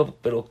tenerlo,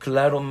 pero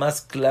claro,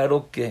 más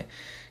claro que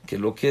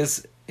lo que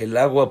es el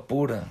agua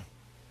pura.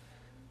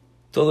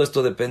 Todo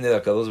esto depende de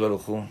Akadosh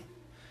Baruj Hu.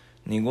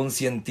 Ningún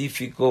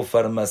científico,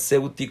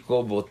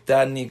 farmacéutico,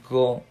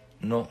 botánico,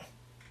 no.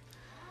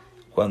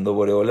 Cuando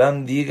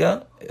Boreolam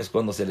diga, es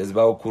cuando se les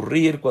va a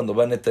ocurrir, cuando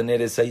van a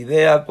tener esa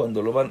idea,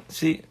 cuando lo van...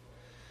 Sí,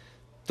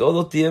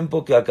 todo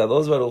tiempo que a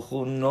Akadosh Baruj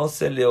Hu no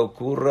se le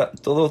ocurra,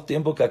 todo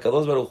tiempo que a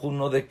Akadosh Baruj Hu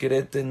no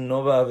decrete,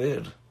 no va a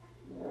haber.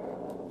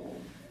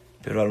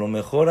 Pero a lo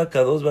mejor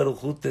Akadosh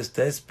Baruj Hu te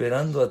está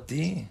esperando a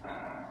ti.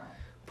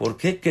 ¿Por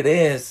qué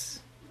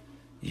crees?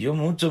 Y yo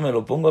mucho me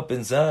lo pongo a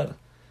pensar.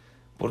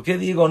 ¿Por qué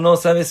digo, no,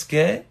 sabes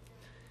qué?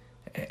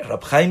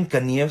 Rab Chaim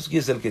Kanievski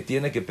es el que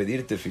tiene que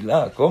pedir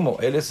tefilá. ¿Cómo?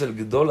 Él es el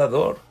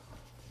Gdolador.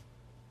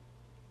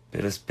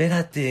 Pero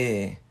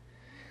espérate.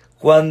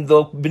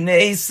 Cuando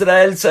Bnei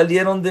Israel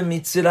salieron de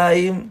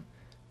Mitzrayim,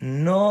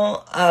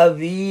 no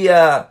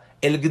había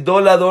el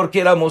Gdolador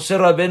que era Moshe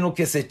Rabenu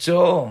que se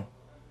echó.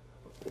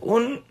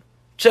 Un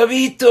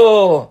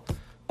chavito,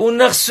 un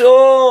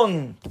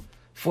nachshon,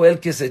 fue el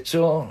que se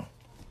echó.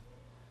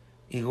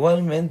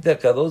 Igualmente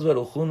Akadosh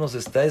Baruj Hu nos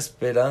está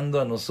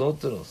esperando a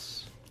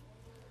nosotros.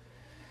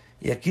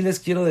 Y aquí les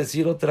quiero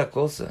decir otra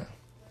cosa.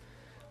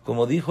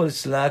 Como dijo el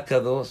Shla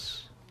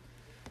Kadosh,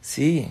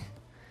 sí,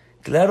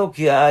 claro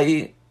que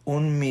hay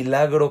un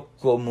milagro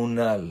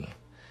comunal,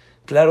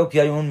 claro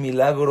que hay un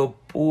milagro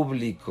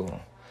público,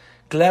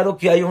 claro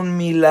que hay un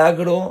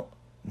milagro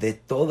de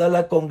toda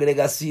la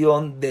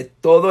congregación, de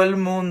todo el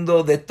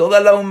mundo, de toda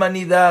la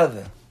humanidad.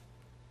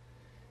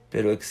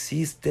 Pero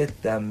existe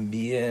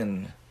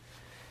también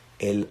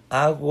el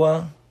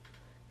agua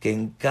que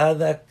en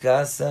cada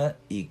casa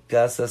y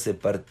casa se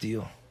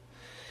partió.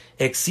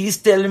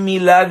 Existe el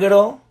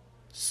milagro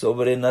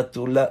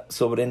sobrenatural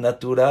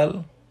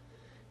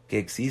que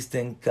existe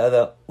en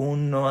cada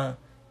una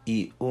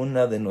y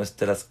una de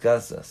nuestras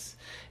casas,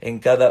 en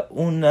cada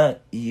una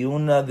y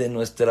una de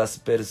nuestras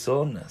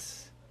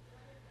personas.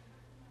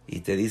 Y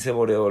te dice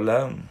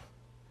Boreolam,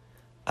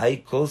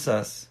 hay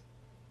cosas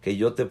que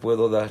yo te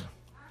puedo dar,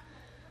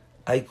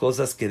 hay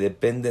cosas que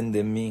dependen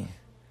de mí,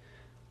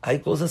 hay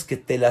cosas que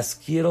te las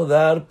quiero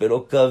dar,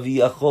 pero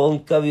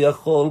caviajol,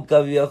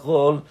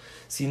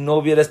 si no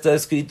hubiera estado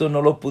escrito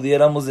no lo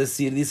pudiéramos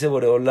decir. Dice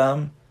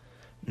Boreolam,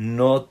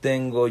 no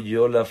tengo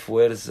yo la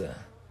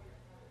fuerza.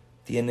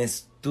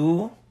 Tienes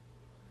tú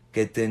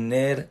que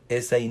tener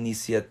esa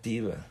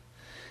iniciativa.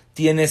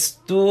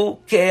 tienes tú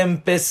que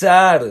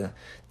empezar,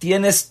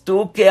 tienes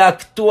tú que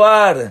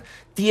actuar,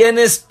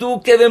 tienes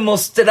tú que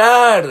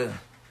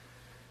demostrar.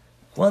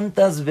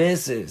 ¿Cuántas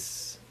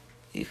veces?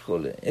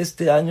 Híjole,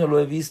 este año lo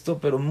he visto,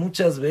 pero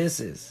muchas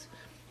veces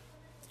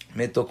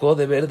me tocó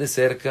de ver de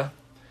cerca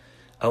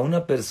a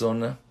una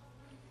persona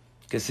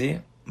que sí,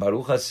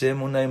 Baruch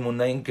Hashem, una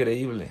emuná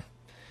increíble.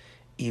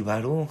 Y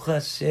Baruch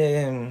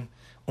Hashem,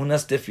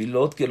 unas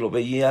tefilot que lo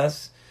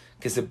veías,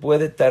 que se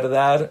puede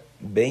tardar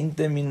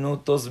 20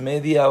 minutos,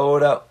 media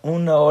hora,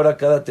 1 hora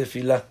cada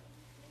tefilá.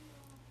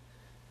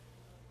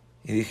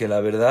 Y dije, la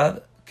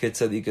verdad, qué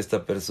tzadik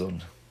esta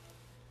persona.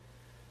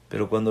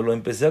 Pero cuando lo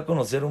empecé a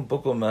conocer un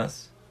poco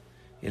más,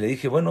 y le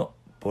dije, bueno,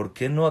 ¿por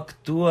qué no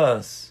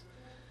actúas?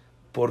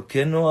 ¿Por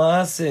qué no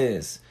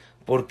haces?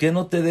 ¿Por qué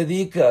no te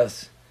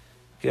dedicas?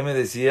 ¿Qué me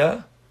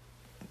decía?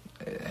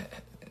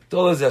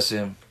 Todo es de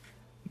Hashem.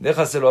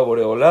 Déjaselo a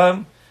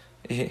Boreolam.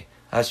 Y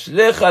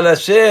Ashlecha al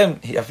Hashem.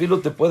 Y afilo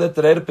te puede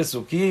traer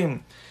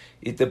pesukim.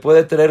 Y te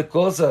puede traer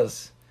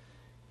cosas.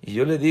 Y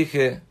yo le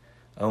dije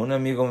a un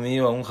amigo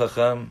mío, a un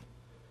jajam,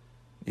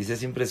 dice,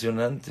 es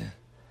impresionante.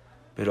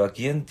 Pero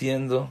aquí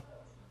entiendo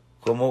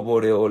cómo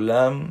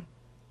Boreolam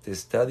te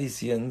está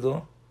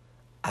diciendo,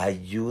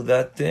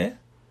 ayúdate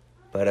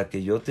para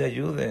que yo te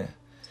ayude.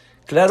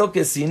 Claro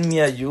que sin mi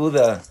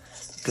ayuda,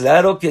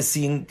 claro que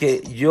sin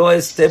que yo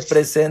esté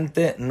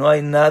presente, no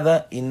hay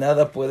nada y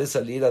nada puede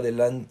salir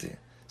adelante.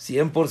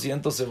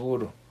 100%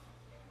 seguro.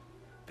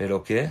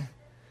 ¿Pero qué?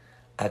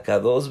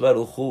 Akadosh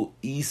Baruj Hu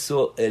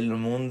hizo el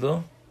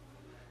mundo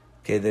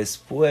que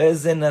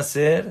después de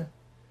nacer,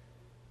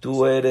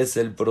 tú eres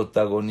el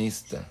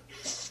protagonista.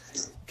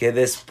 Que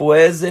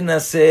después de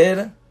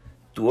nacer,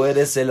 tú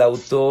eres el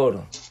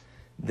autor.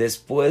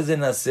 Después de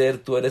nacer,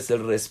 tú eres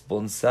el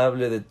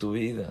responsable de tu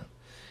vida.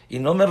 Y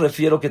no me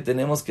refiero que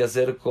tenemos que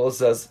hacer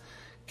cosas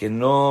que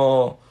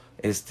no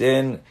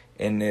estén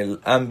en el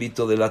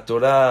ámbito de la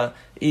Torá.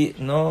 Y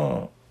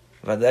no,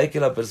 verdad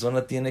que la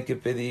persona tiene que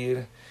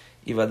pedir,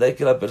 y verdad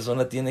que la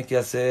persona tiene que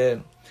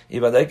hacer, y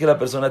verdad que la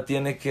persona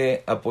tiene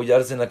que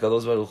apoyarse en la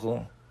Kadosh Baruj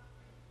Hu.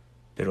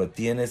 Pero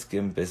tienes que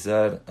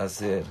empezar a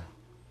hacer.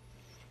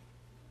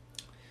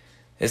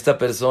 Esta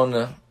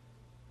persona,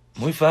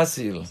 muy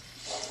fácil.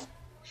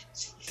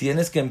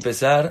 Tienes que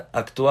empezar a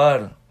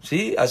actuar.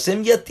 ¿Sí?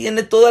 Hashem ya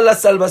tiene toda la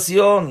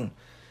salvación.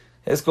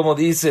 Es como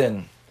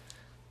dicen,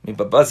 mi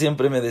papá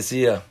siempre me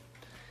decía,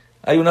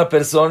 hay una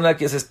persona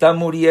que se está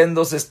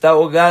muriendo, se está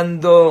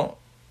ahogando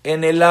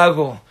en el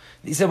lago.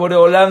 Dice,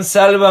 Boreolam,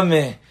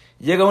 sálvame.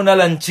 Llega una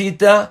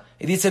lanchita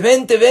y dice,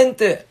 vente,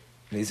 vente.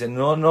 Le dice,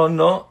 no, no,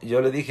 no.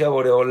 Yo le dije a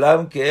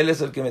Boreolam que él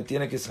es el que me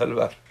tiene que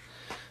salvar.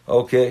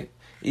 Ok.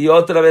 Y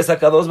otra vez a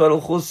Kadosh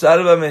Baruj Hu,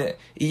 sálvame.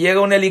 Y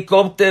llega un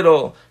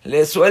helicóptero,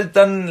 le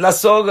sueltan la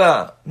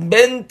soga.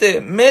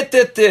 Vente,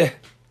 métete.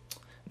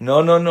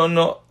 No, no, no,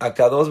 no. A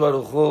Kadosh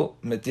Baruj Hu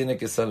me tiene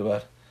que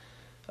salvar.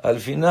 Al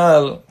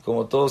final,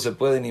 como todos se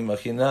pueden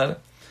imaginar,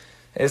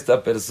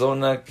 esta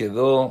persona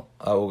quedó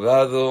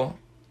ahogado,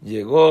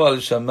 llegó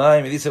al Shammai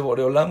y me dice,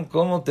 Boreolam,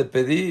 ¿cómo te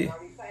pedí?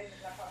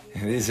 Y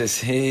dice,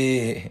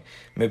 sí,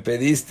 me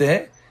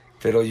pediste,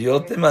 pero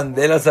yo te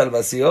mandé la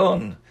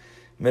salvación.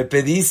 Me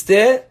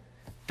pediste,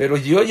 pero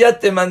yo ya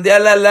te mandé a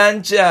la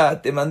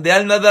lancha, te mandé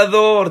al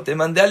nadador, te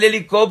mandé al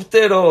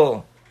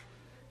helicóptero.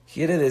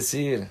 Quiere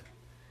decir,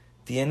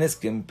 tienes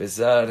que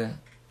empezar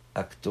a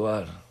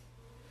actuar.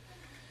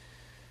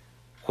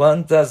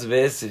 ¿Cuántas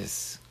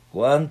veces?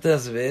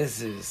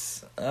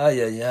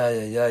 Ay, ay, ay,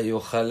 ay, ay.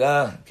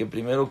 Ojalá que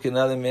primero que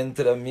nada me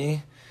entre a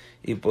mí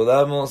y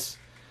podamos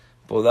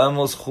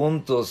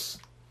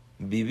juntos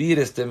vivir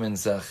este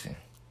mensaje.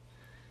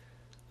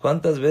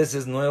 ¿Cuántas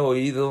veces no he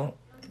oído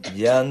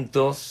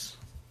llantos,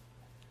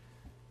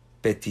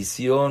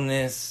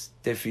 peticiones,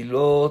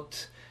 tefilot?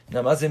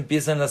 Nada más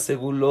empiezan las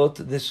segulot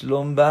de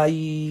Shlom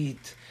Bait.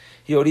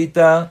 Y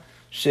ahorita,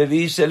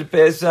 Shvii Shel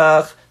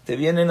Pesaj, te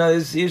vienen a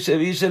decir,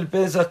 Shvii Shel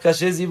Pesaj,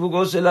 Kasher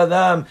Zivugó Shel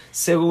Adam,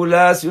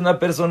 segulá si una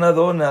persona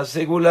dona,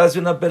 segulá si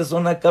una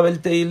persona acaba el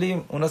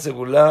Teilim, una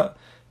segulá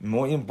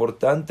muy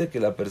importante, que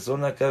la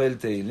persona acabe el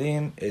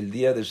Teilim el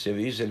día de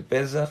Shvii Shel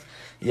Pesaj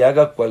y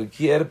haga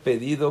cualquier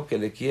pedido que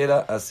le quiera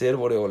hacer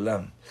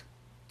Boreolam.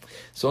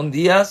 Son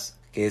días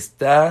que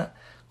está,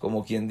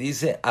 como quien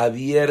dice,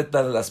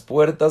 abiertas las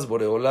puertas,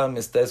 Boreolam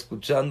está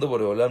escuchando,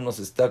 Boreolam nos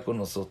está con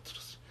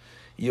nosotros.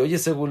 Y oye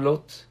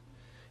segulot,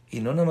 y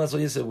no nada más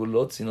oye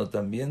segulot, sino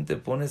también te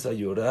pones a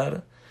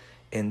llorar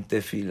en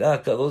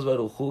tefilá, Kadosh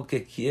Baruj Hu,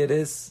 que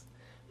quieres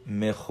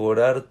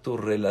mejorar tu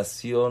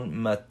relación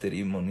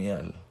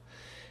matrimonial.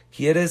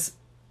 Quieres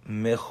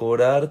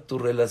mejorar tu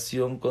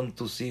relación con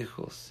tus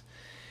hijos.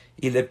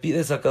 Y le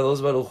pides a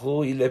Kadosh Baruj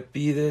Hu, y le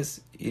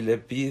pides, y le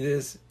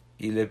pides,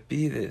 y le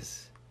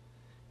pides.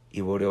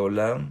 Y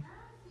Boreolam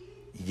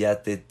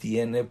ya te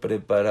tiene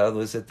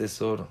preparado ese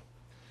tesoro.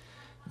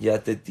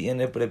 Ya te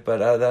tiene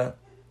preparada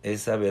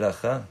esa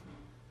verajá.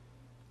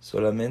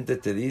 Solamente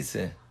te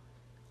dice,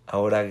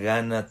 ahora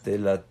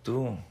gánatela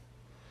tú.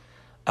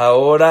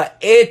 Ahora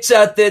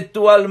échate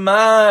tú al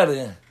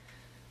mar.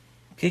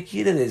 ¿Qué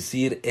quiere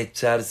decir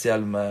echarse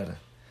al mar?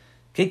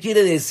 ¿Qué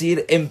quiere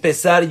decir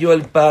empezar yo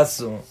el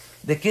paso?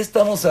 ¿De qué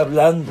estamos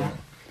hablando?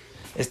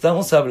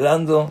 Estamos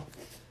hablando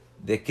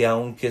de que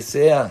aunque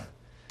sea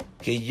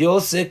que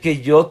yo sé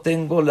que yo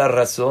tengo la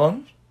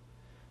razón,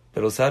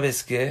 pero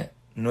 ¿sabes qué?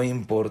 No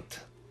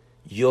importa.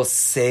 Yo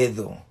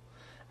cedo.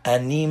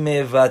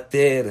 Anime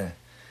vater.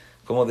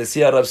 Como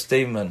decía Rav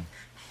Steinman,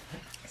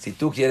 si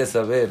tú quieres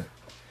saber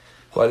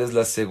cuál es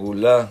la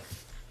segulá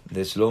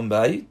de Shlom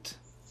Bait,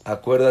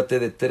 acuérdate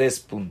de 3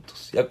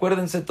 puntos. Y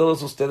acuérdense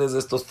todos ustedes de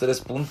estos 3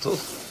 puntos,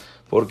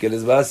 porque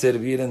les va a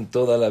servir en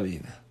toda la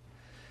vida.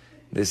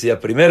 Decía,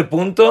 primer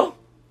punto,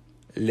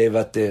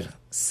 levater,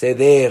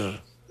 ceder.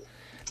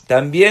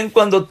 También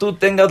cuando tú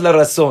tengas la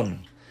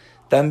razón,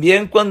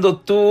 también cuando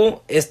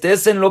tú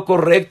estés en lo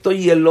correcto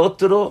y el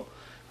otro,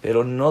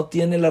 pero no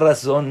tiene la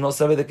razón, no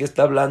sabe de qué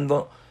está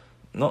hablando,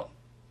 no,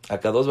 a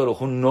Kadosh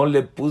Baruj Hu no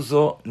le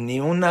puso ni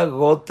una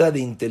gota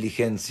de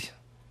inteligencia.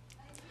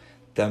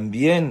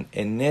 También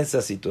en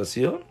esa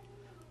situación,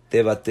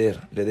 tevater,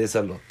 le des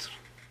al otro.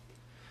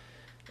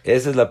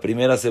 Esa es la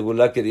primera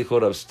segulá que dijo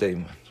Rav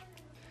Steinman.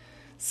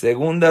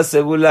 Segunda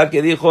segulá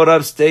que dijo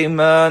Rav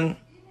Steinman,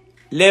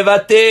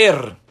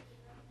 levater,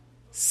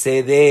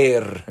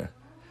 ceder.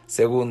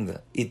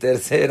 Segunda. Y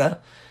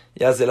tercera,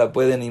 ya se la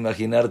pueden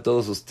imaginar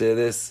todos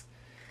ustedes,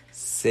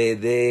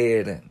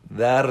 ceder,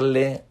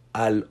 darle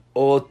al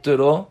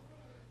otro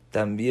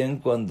también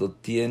cuando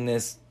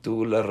tienes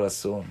tú la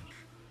razón.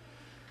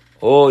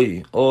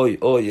 Hoy,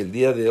 el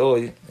día de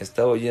hoy,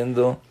 estaba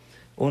oyendo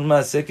un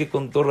masé que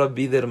contó Rav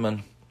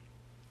Biderman,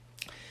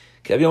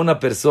 que había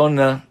una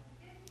persona,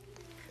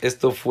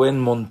 esto fue en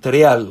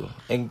Montreal,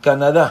 en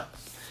Canadá,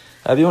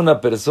 había una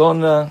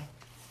persona,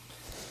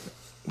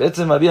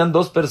 habían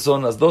 2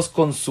 personas, 2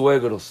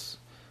 consuegros,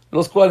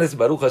 los cuales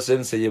Baruch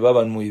Hashem se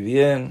llevaban muy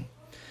bien,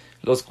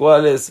 los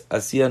cuales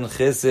hacían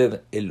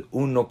gesed el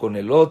uno con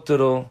el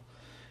otro,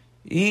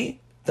 y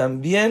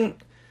también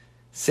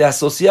se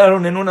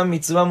asociaron en una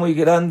mitzvah muy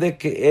grande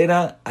que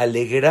era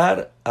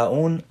alegrar a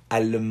un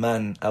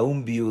almán, a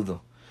un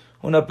viudo.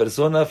 Una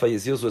persona,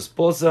 falleció su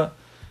esposa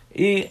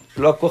y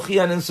lo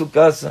acogían en su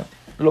casa,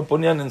 lo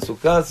ponían en su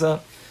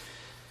casa,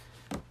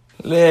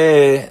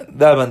 le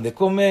daban de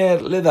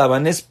comer, le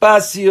daban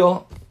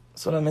espacio,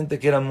 solamente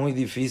que era muy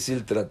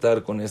difícil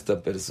tratar con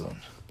esta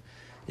persona.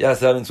 Ya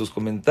saben sus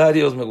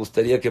comentarios, me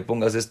gustaría que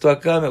pongas esto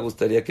acá, me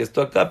gustaría que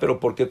esto acá, pero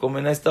 ¿por qué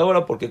comen a esta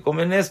hora? ¿Por qué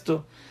comen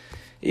esto?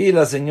 Y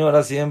la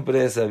señora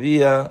siempre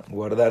sabía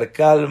guardar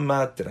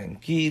calma,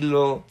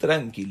 tranquilidad,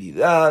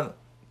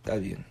 está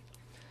bien.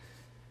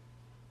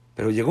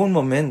 Pero llegó un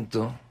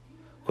momento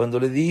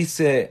cuando le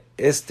dice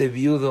este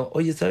viudo,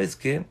 oye, ¿sabes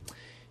qué?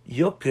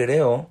 Yo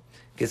creo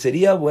que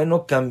sería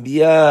bueno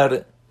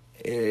cambiar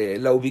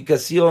la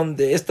ubicación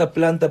de esta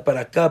planta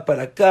para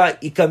acá,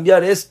 y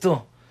cambiar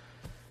esto.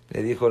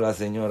 Le dijo la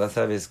señora,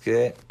 ¿sabes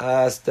qué?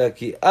 Hasta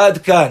aquí,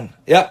 Adkan,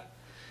 ya.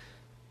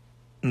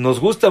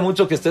 Nos gusta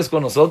mucho que estés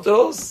con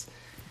nosotros,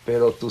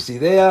 pero tus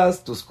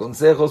ideas, tus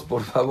consejos,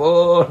 por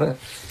favor,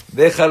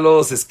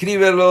 déjalos,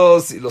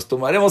 escríbelos y los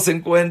tomaremos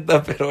en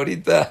cuenta, pero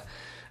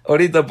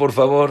ahorita, por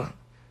favor.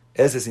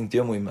 Él se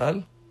sintió muy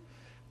mal,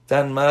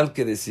 tan mal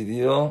que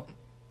decidió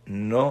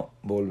no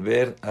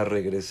volver a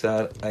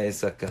regresar a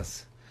esa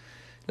casa.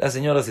 La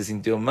señora se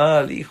sintió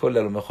mal, híjole,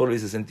 a lo mejor lo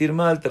hice sentir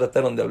mal,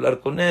 trataron de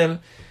hablar con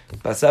él,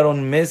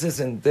 pasaron meses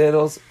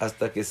enteros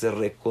hasta que se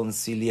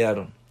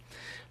reconciliaron.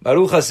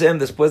 Baruch Hashem,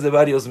 después de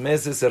varios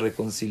meses se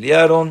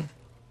reconciliaron,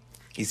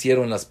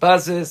 hicieron las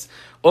paces,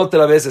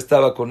 otra vez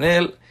estaba con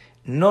él,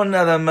 no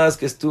nada más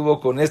que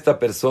estuvo con esta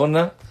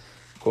persona,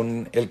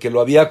 con el que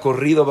lo había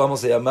corrido,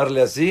 vamos a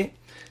llamarle así,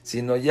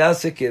 sino ya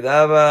se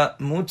quedaba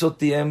mucho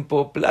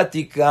tiempo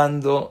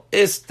platicando,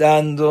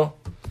 estando,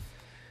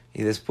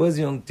 y después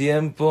de un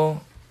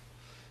tiempo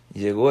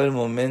llegó el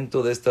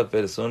momento de esta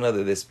persona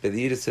de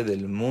despedirse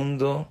del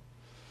mundo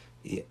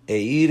e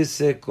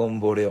irse con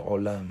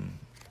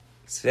Boreolam.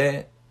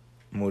 Se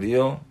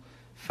murió,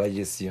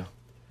 falleció,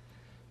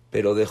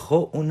 pero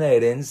dejó una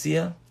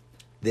herencia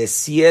de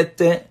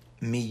 $7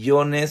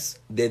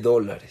 millones.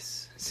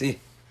 Sí,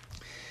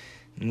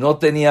 no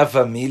tenía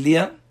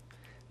familia,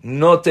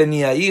 no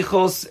tenía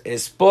hijos,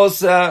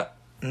 esposa,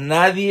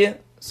 nadie,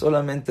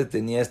 solamente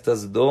tenía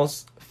estas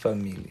 2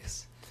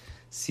 familias.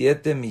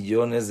 $7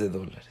 millones.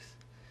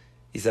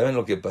 ¿Y saben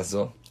lo que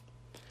pasó?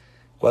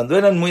 Cuando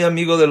eran muy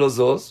amigos de los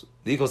 2,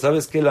 dijo,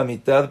 ¿sabes qué? La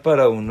mitad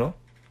para uno,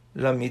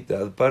 la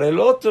mitad para el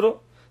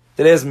otro.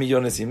 3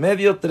 millones y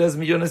medio, 3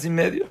 millones y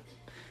medio.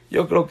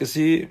 Yo creo que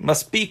sí,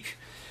 más pic.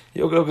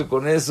 Yo creo que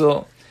con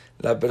eso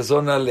la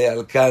persona le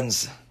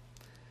alcanza.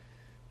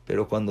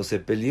 Pero cuando se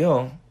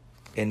peleó,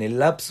 en el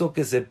lapso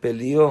que se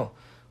peleó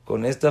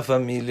con esta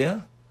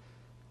familia,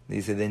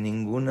 dice, de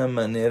ninguna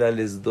manera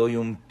les doy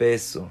un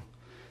peso.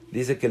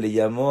 Dice que le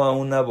llamó a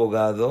un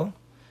abogado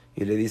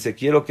y le dice,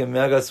 quiero que me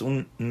hagas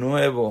un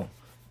nuevo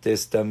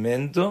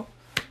testamento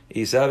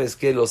y sabes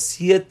que los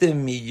 7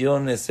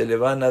 millones se le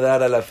van a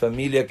dar a la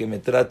familia que me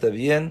trata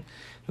bien,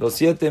 los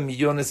 7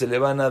 millones se le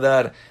van a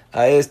dar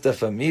a esta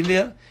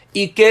familia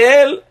y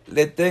que él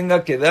le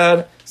tenga que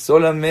dar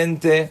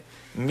solamente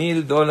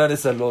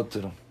 $1,000 al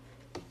otro.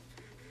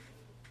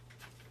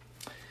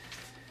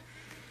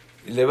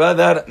 Le va a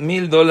dar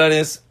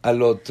 $1,000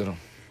 al otro.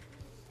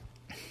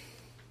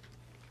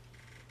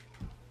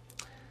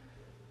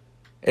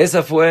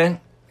 Ese fue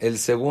el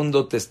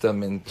segundo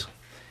testamento.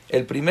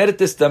 El primer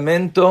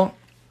testamento,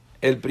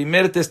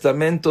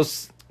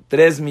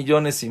 3,5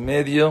 millones y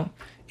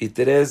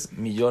 3,5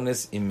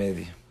 millones.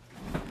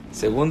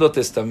 Segundo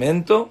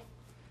testamento,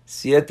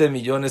 7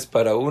 millones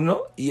para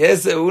uno, y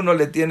ese uno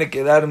le tiene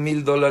que dar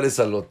 $1,000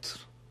 al otro.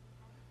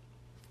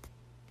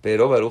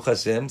 Pero Baruch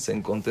Hashem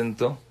se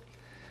contentó.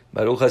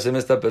 Baruch Hashem,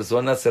 esta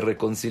persona se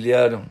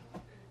reconciliaron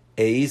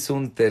e hizo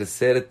un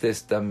tercer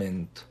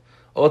testamento.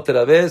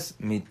 Otra vez,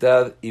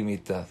 mitad y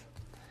mitad.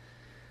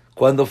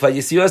 Cuando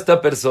falleció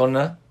esta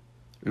persona,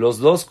 los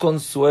dos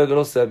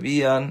consuegros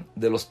sabían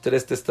de los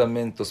 3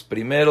 testamentos,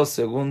 primero,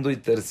 segundo y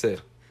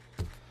tercero.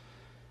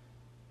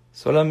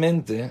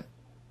 Solamente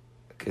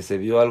que se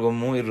vio algo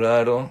muy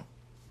raro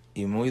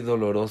y muy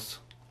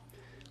doloroso.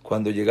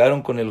 Cuando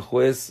llegaron con el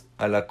juez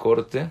a la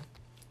corte,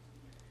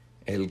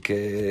 el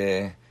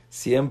que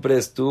siempre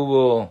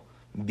estuvo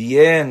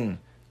bien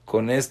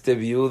con este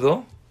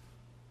viudo,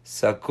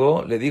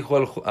 le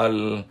dijo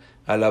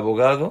al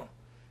abogado,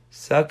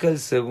 saca el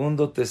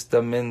segundo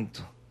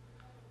testamento.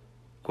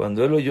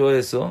 Cuando él oyó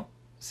eso,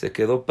 se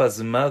quedó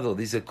pasmado.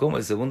 Dice, ¿cómo?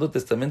 El segundo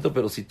testamento,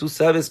 pero si tú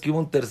sabes que hubo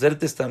un tercer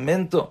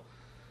testamento.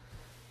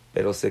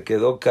 Pero se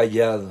quedó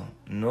callado,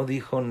 no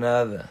dijo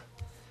nada.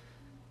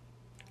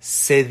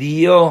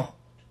 Cedió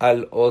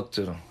al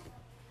otro.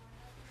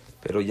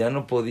 Pero ya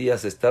no podía,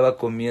 se estaba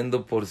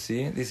comiendo por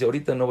sí. Dice,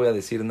 ahorita no voy a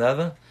decir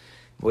nada,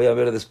 voy a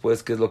ver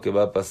después qué es lo que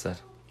va a pasar.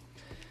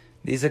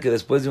 Dice que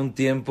después de un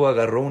tiempo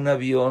agarró un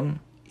avión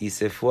y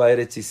se fue a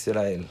Eretz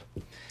Israel.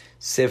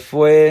 Se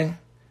fue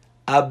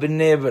a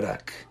Bnei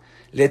Brak.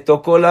 Le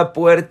tocó la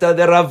puerta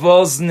de Rav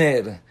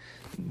Osner.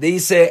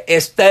 Dice,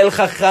 está el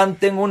jajam,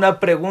 tengo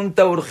una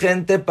pregunta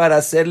urgente para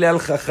hacerle al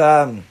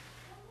jajam.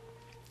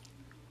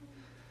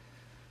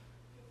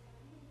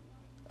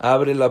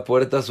 Abre la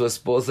puerta a su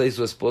esposa y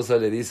su esposa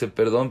le dice,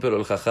 perdón, pero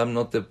el jajam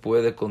no te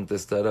puede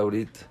contestar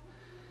ahorita.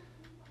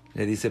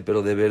 Le dice,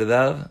 pero de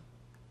verdad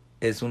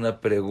es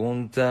una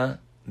pregunta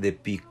de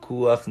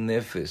pikuach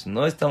nefesh.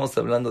 No estamos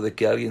hablando de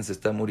que alguien se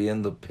está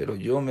muriendo, pero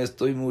yo me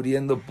estoy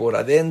muriendo por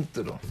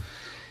adentro.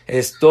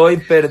 Estoy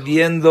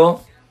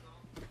perdiendo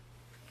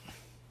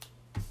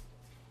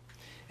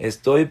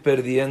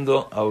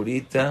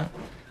ahorita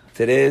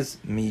 3,5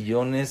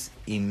 millones.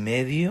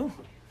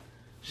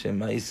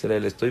 Shema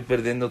Israel, estoy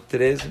perdiendo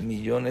 3,5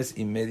 millones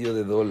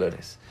de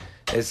dólares.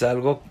 Es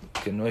algo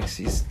que no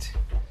existe.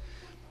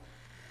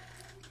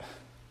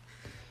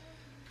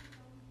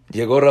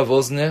 Llegó Rav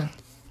Osner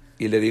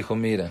y le dijo,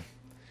 mira,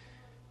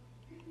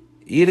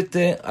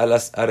 irte a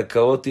las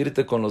arcaot,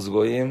 irte con los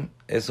goyim,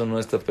 eso no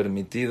está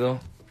permitido,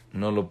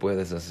 no lo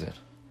puedes hacer.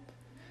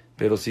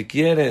 Pero si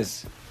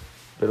quieres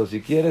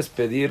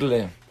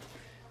pedirle,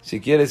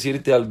 si quieres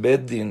irte al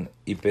Beddin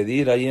y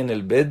pedir ahí en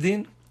el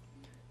Beddin,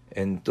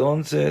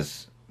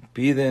 entonces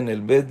pide en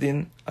el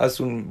Beddin, haz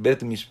un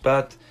Bet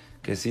Mishpat,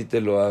 que sí te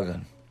lo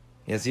hagan.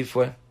 Y así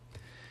fue.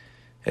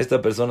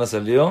 Esta persona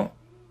salió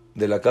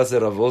de la casa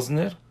de Rav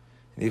Osner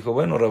y dijo,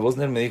 bueno, Rav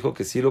Osner me dijo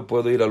que sí lo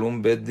puedo ir a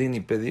un Beddin y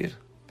pedir.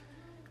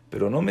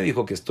 Pero no me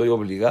dijo que estoy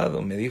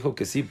obligado, me dijo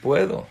que sí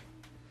puedo.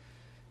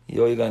 Y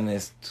oigan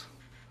esto.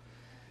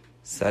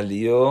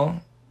 Salió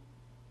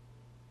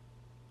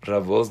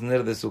Rav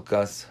Osner de su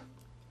casa,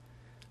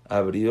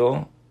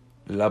 abrió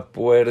la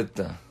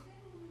puerta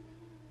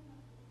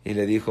y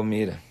le dijo,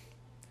 mira,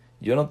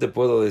 yo no te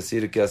puedo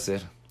decir qué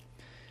hacer,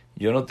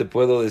 yo no te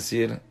puedo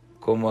decir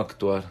cómo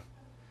actuar,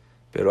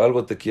 pero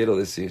algo te quiero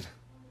decir,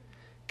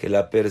 que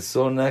la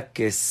persona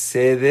que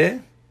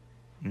cede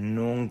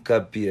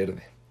nunca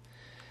pierde.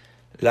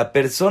 La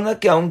persona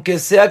que aunque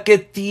sea que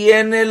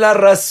tiene la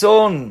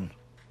razón,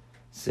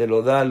 se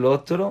lo da al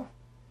otro,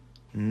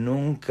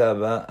 nunca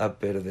va a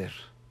perder.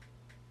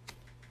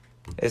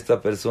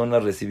 Esta persona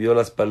recibió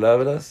las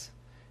palabras,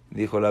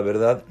 dijo, la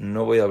verdad,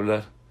 no voy a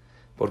hablar,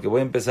 porque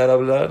voy a empezar a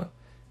hablar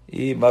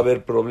y va a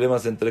haber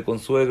problemas entre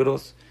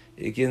consuegros,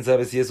 y quién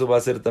sabe si eso va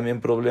a ser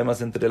también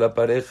problemas entre la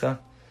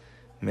pareja.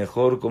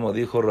 Mejor, como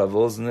dijo Rav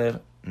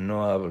Osner,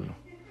 no hablo.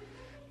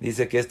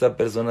 Dice que esta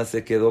persona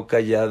se quedó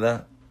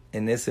callada,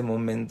 en ese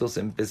momento se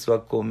empezó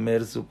a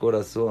comer su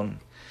corazón.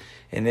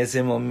 En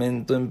ese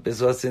momento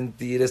empezó a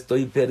sentir,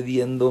 estoy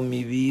perdiendo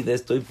mi vida,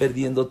 estoy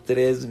perdiendo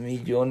 3,5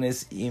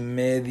 millones.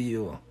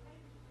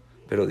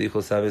 Pero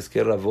dijo, ¿sabes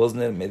qué? Rav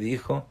Osner me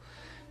dijo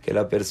que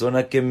la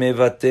persona que me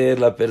bate,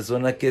 la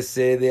persona que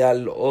cede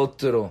al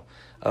otro,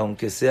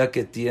 aunque sea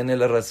que tiene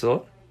la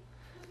razón,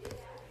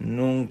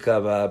 nunca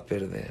va a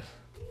perder.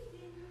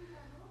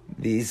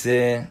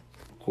 Dice,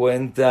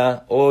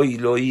 cuenta, hoy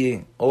lo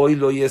oí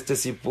este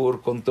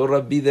sipur, contó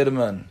Rav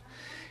Biderman,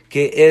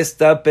 que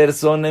esta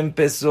persona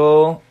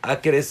empezó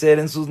a crecer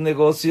en sus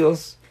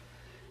negocios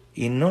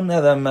y no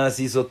nada más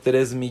hizo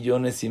 3,5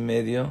 millones,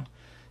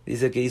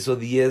 Dice que hizo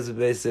 10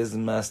 veces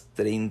más,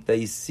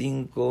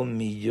 $35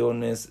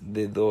 millones.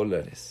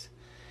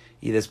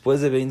 Y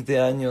después de 20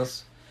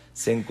 años,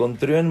 se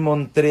encontró en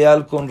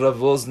Montreal con Rav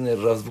Wosner.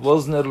 Rav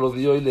Wosner lo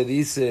vio y le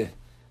dice,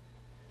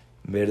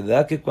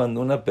 ¿verdad que cuando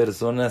una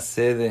persona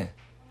cede,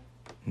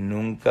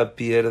 nunca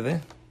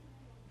pierde?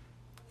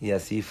 Y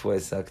así fue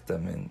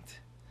exactamente.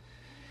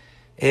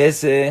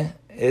 Ese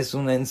es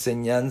una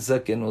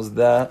enseñanza que nos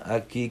da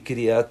aquí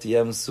Kriyat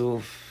Yam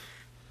Suf.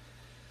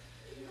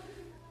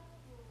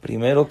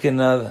 Primero que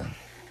nada,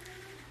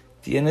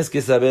 tienes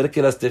que saber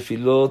que las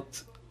tefilot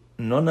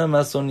no nada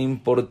más son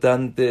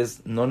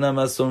importantes, no nada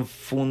más son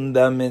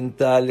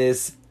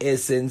fundamentales,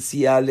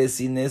 esenciales,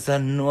 sin esa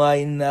no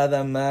hay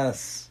nada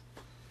más.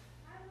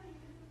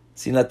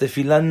 Sin la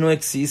tefilá no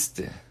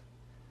existe,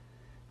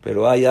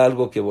 pero hay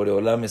algo que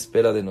Boreolam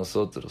espera de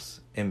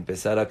nosotros,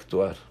 empezar a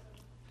actuar.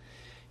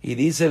 Y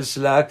dice el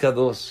Shla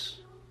Kadosh,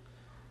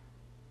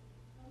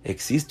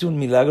 existe un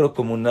milagro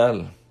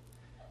comunal,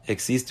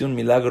 existe un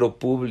milagro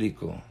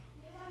público,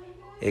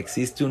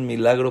 existe un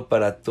milagro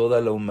para toda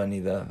la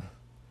humanidad.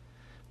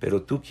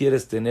 Pero tú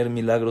quieres tener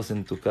milagros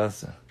en tu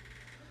casa.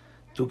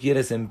 Tú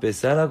quieres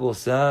empezar a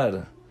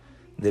gozar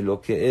de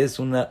lo que es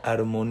una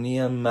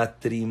armonía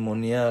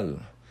matrimonial,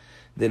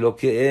 de lo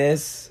que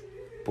es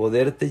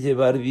poderte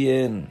llevar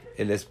bien,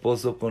 el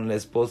esposo con la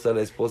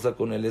esposa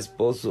con el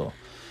esposo,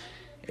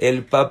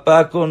 el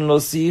papá con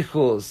los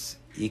hijos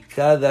y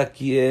cada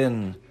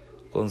quien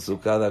con su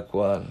cada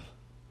cual.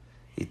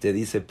 Y te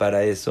dice,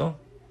 para eso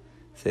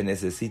se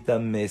necesita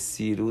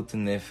Mesirut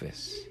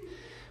Nefesh.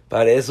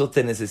 Para eso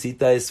te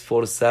necesita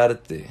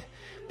esforzarte.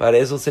 Para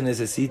eso se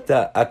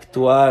necesita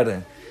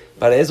actuar.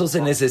 Para eso se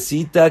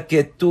necesita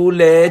que tú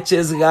le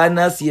eches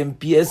ganas y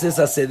empieces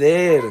a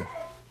ceder.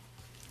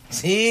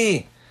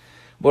 Sí,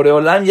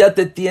 Boreolam ya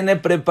te tiene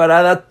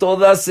preparada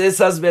todas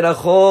esas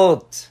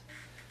verajot.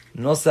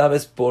 No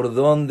sabes por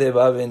dónde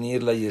va a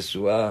venir la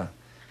Yeshua.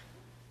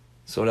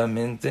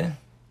 Solamente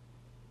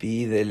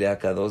pídele a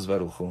Kadosh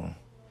Baruj Hu.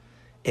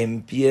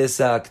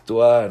 Empieza a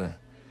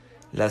actuar.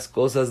 Las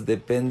cosas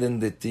dependen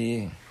de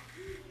ti.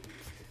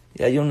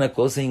 Y hay una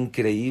cosa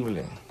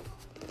increíble.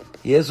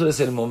 Y eso es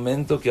el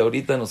momento que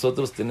ahorita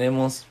nosotros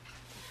tenemos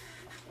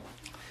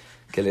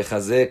que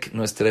lejazek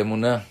nuestra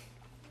emuná.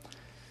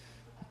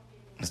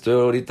 Estoy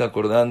ahorita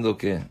acordando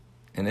que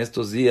en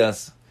estos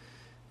días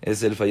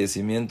es el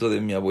fallecimiento de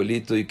mi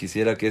abuelito y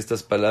quisiera que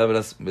estas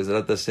palabras,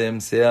 Bezrat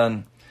Hashem,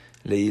 sean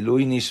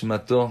Leilui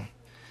Nishmato,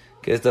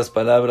 que estas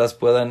palabras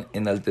puedan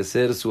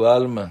enaltecer su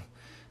alma.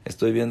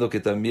 Estoy viendo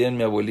que también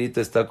mi abuelita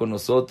está con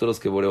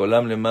nosotros, que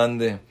Boreolam le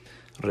mande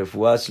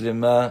refuah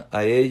shlema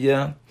a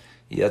ella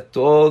y a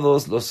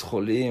todos los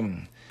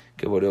jolim,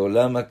 que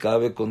Boreolam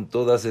acabe con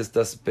todas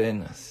estas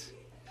penas.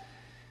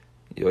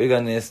 Y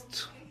oigan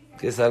esto,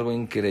 que es algo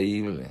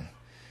increíble,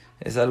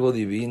 es algo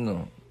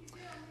divino.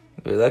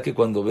 ¿Verdad que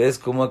cuando ves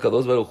cómo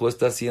Akadosh Baruj Hu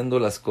está haciendo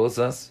las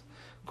cosas,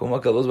 cómo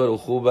Akadosh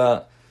Baruj Hu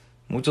va,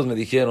 muchos me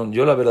dijeron,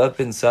 yo la verdad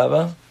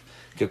pensaba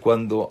que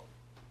cuando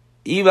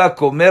iba a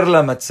comer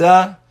la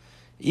matzá,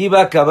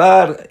 iba a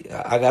acabar,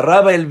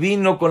 agarraba el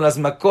vino con las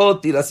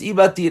makot y las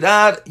iba a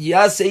tirar,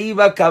 ya se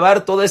iba a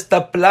acabar toda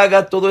esta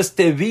plaga, todo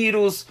este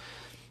virus.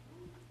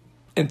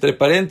 Entre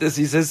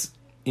paréntesis, es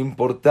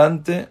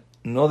importante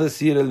no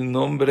decir el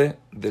nombre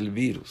del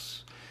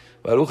virus.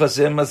 Baruch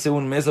Hashem, hace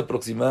un mes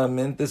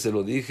aproximadamente se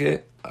lo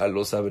dije a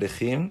los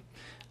abrejim.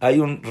 Hay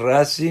un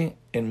Rashi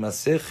en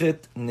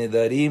Masejet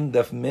Nedarim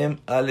Daf Mem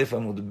Alef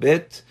Amud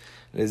Bet.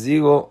 Les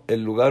digo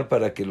el lugar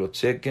para que lo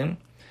chequen,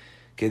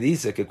 que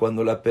dice que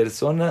cuando la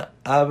persona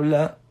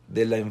habla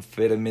de la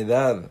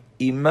enfermedad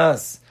y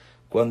más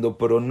cuando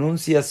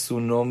pronuncia su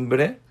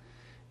nombre,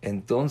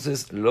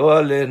 entonces lo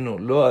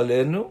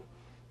alenu,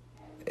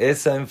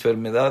 esa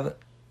enfermedad,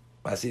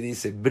 así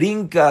dice,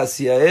 brinca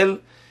hacia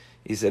él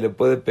y se le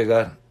puede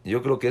pegar.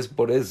 Yo creo que es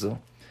por eso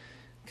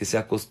que se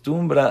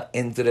acostumbra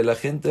entre la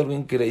gente algo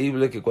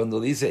increíble, que cuando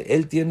dice,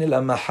 él tiene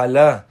la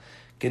mahalá,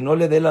 que no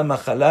le dé la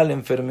mahalá a la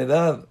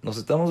enfermedad. Nos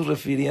estamos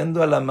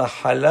refiriendo a la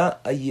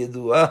mahalá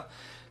ayeduá,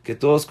 que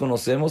todos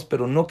conocemos,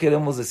 pero no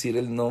queremos decir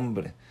el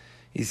nombre.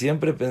 Y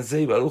siempre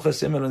pensé, y Baruch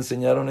Hashem me lo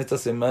enseñaron esta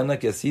semana,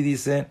 que así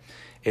dice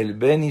el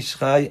Ben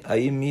Ishai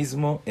ahí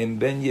mismo en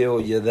Ben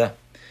Yehoyadá,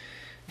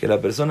 que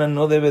la persona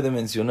no debe de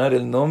mencionar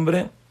el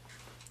nombre.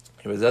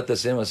 Y verdad,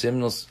 Hashem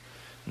nos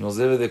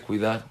debe de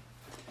cuidar.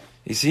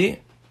 Y sí,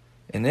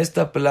 en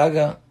esta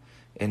plaga,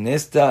 en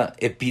esta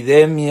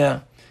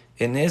epidemia,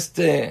 en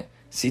esta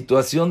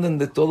situación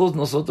donde todos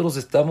nosotros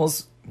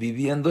estamos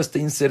viviendo esta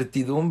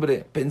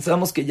incertidumbre,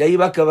 pensamos que ya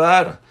iba a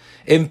acabar.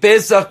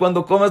 Empieza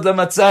cuando comas la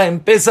matzá,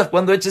 empieza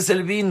cuando eches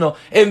el vino,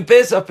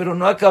 empieza, pero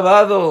no ha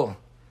acabado.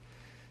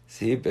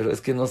 Sí, pero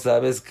es que no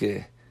sabes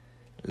que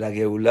la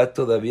Geulá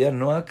todavía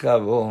no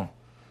acabó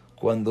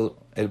cuando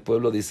el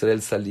pueblo de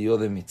Israel salió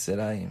de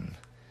Mitzrayim.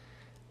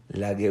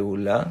 La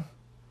Geulá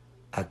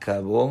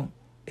acabó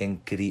en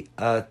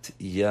Kriyat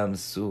Yam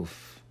Suf,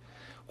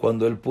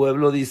 Cuando el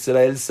pueblo de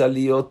Israel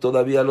salió,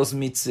 todavía los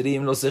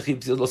mitzrim, los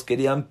egipcios, los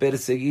querían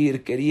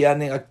perseguir,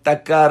 querían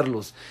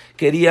atacarlos,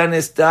 querían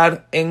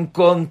estar en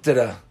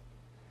contra.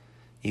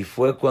 Y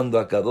fue cuando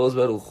Akadosh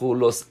Baruj Hu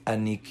los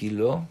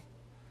aniquiló,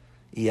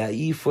 y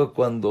ahí fue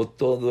cuando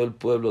todo el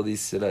pueblo de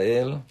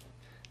Israel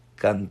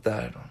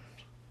cantaron.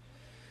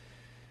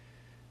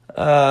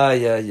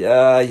 Ay, ay,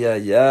 ay,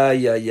 ay,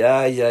 ay, ay,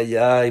 ay, ay,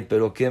 ay,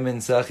 pero qué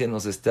mensaje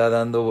nos está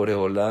dando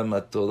Boreolam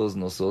a todos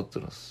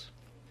nosotros.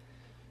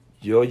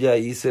 Yo ya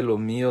hice lo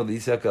mío,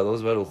 dice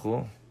Akadosh Baruj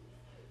Hu.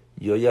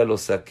 Yo ya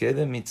los saqué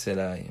de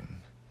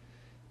Mitzrayim.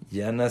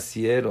 Ya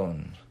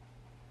nacieron.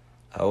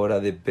 Ahora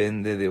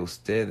depende de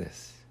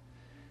ustedes.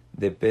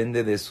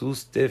 Depende de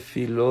sus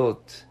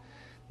tefilot.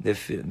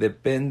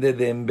 Depende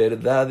de en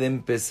verdad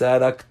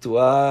empezar a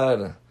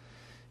actuar.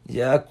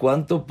 Ya,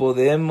 ¿cuánto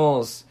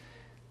podemos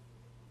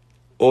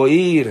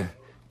oír?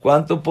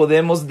 ¿Cuánto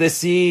podemos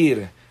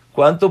decir?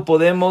 ¿Cuánto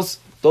podemos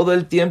todo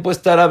el tiempo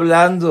estar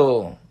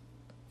hablando?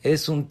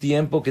 Es un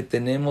tiempo que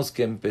tenemos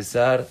que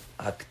empezar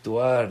a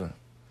actuar.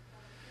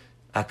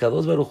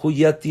 Akadosh Baruj Hu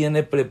ya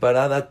tiene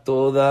preparada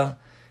toda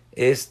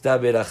esta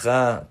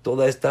verajá,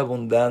 toda esta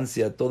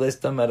abundancia, toda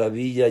esta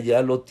maravilla,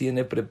 ya lo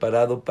tiene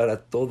preparado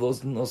para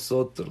todos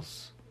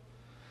nosotros.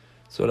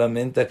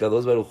 Solamente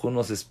Akadosh Baruj Hu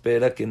nos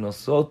espera que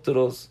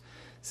nosotros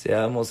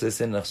seamos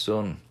ese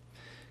nazón,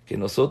 que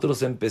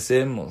nosotros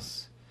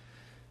empecemos.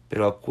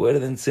 Pero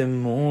acuérdense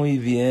muy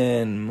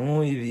bien,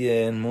 muy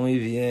bien, muy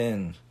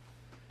bien.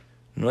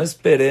 No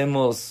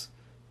esperemos,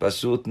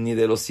 Pashut, ni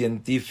de los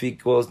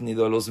científicos, ni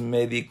de los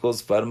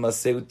médicos,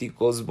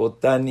 farmacéuticos,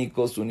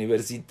 botánicos,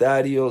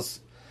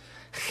 universitarios,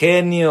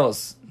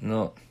 genios,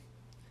 no.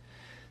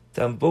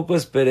 Tampoco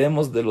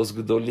esperemos de los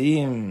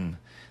Gdolim,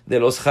 de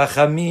los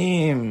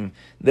Jajamim,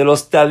 de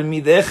los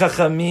Talmidei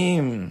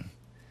Jajamim.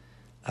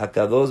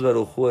 Akadosh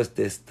Baruj Hu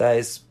te está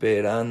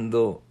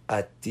esperando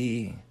a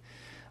ti.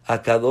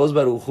 Akadosh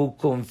Baruj Hu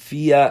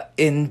confía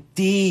en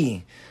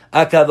ti.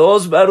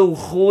 Akadosh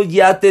Baruj Hu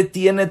ya te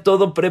tiene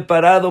todo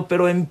preparado,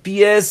 pero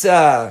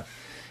empieza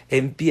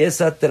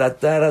a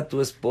tratar a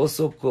tu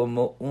esposo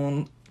como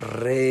un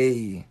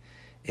rey.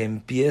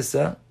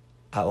 Empieza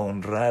a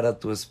honrar a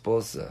tu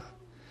esposa.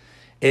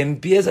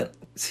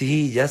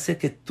 Sí, ya sé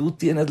que tú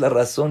tienes la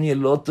razón y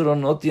el otro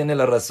no tiene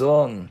la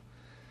razón,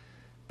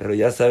 pero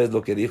ya sabes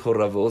lo que dijo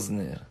Rav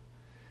Osner,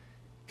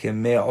 que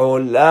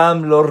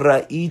me'olam lo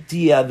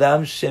ra'iti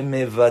adam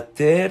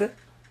shemevater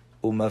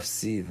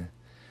umafsid.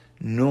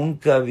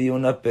 Nunca vi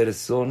una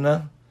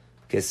persona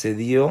que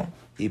cedió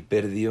y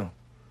perdió.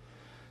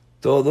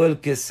 Todo el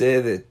que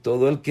cede,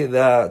 todo el que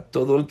da,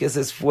 todo el que se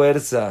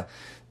esfuerza,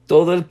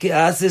 todo el que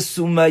hace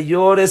su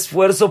mayor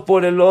esfuerzo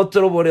por el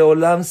otro,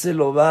 Boreolam se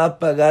lo va a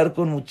pagar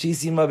con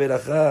muchísima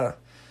verajá.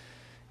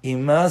 Y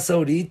más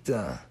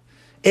ahorita.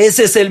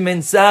 Ese es el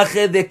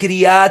mensaje de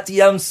Kriyat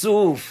Yam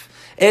Suf.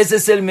 Ese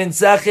es el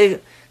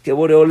mensaje que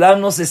Boreolam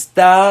nos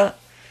está,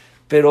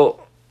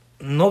 pero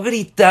no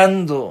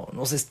gritando,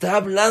 nos está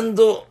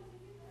hablando,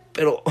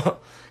 pero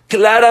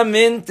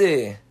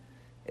claramente.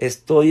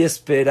 Estoy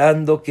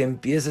esperando que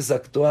empieces a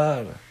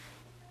actuar.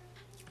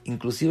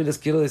 Inclusive les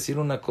quiero decir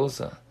una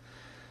cosa.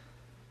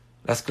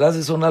 Las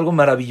clases son algo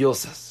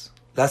maravillosas.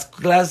 Las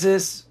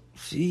clases,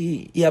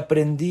 sí, y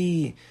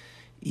aprendí,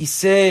 y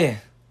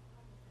sé.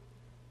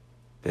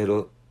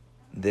 Pero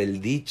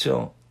del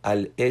dicho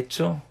al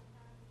hecho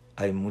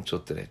hay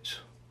mucho trecho.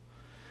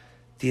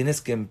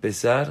 Tienes que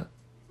empezar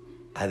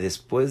a,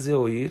 después de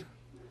oír,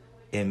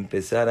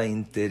 empezar a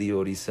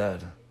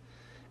interiorizar,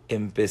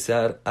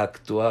 empezar a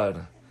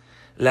actuar.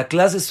 La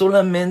clase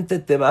solamente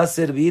te va a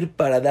servir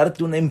para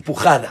darte una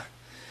empujada,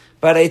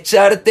 para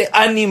echarte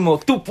ánimo.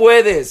 Tú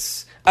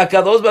puedes.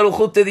 Akadosh Baruj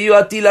Hu te dio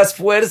a ti las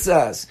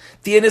fuerzas.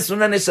 Tienes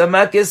una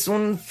Neshama que es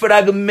un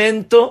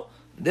fragmento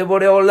de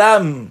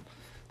Boreolam.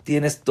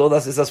 Tienes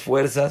todas esas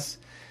fuerzas,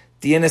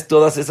 tienes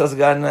todas esas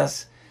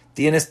ganas,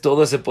 tienes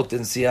todo ese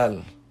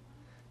potencial.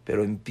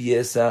 Pero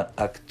empieza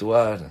a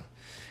actuar.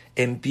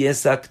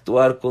 Empieza a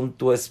actuar con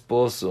tu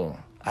esposo,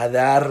 a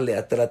darle,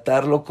 a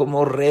tratarlo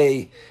como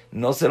rey.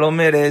 No se lo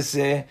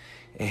merece,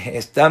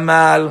 está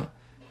mal,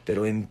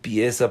 pero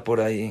empieza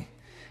por ahí.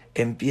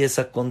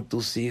 Empieza con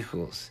tus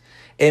hijos.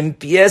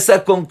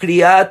 Empieza con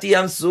Kriyat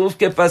Yam Suf,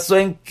 que pasó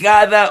en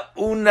cada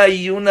una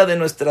y una de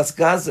nuestras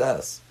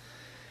casas.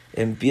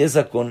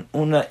 Empieza con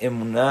una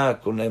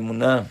emuná, con la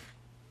emuná.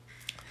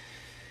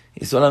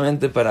 Y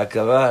solamente para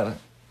acabar,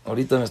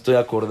 ahorita me estoy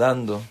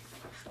acordando,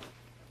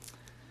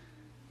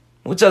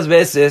 muchas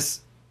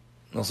veces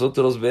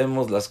nosotros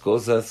vemos las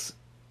cosas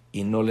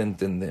y no le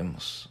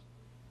entendemos.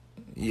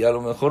 Y a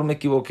lo mejor me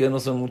equivoqué, no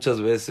son muchas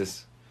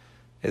veces.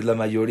 Es la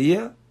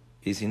mayoría,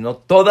 y si no,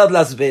 todas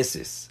las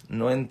veces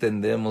no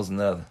entendemos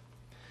nada.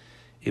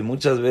 Y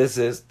muchas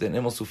veces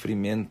tenemos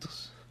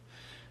sufrimientos.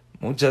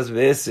 Muchas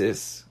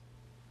veces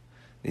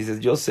dices,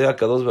 yo sé,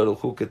 Akadosh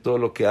Baruj Hu, que todo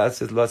lo que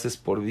haces lo haces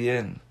por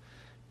bien.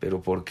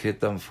 Pero ¿por qué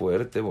tan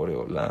fuerte,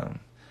 Boreolam?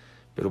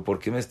 ¿Pero por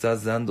qué me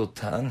estás dando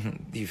tan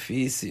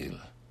difícil?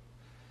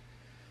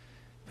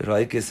 Pero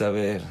hay que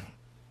saber.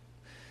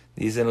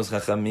 Dicen los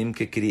Jajamim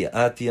que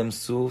Kriyat Yam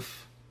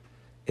Suf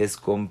es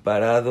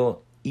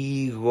comparado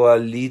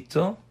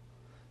igualito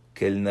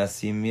que el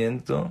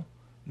nacimiento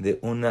de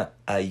una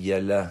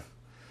ayala.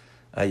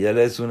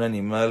 Ayala es un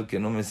animal que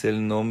no me sé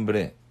el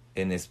nombre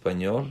en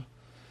español,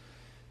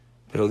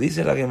 pero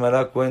dice la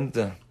Gemara,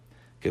 cuenta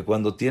que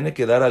cuando tiene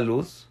que dar a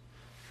luz,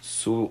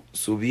 su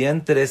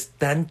vientre es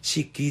tan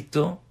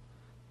chiquito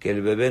que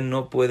el bebé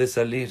no puede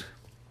salir.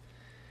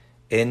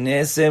 En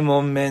ese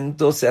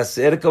momento se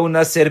acerca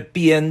una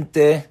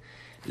serpiente,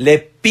 le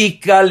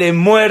pica, le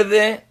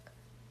muerde,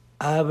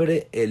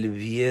 abre el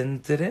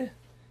vientre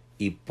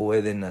y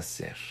puede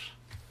nacer.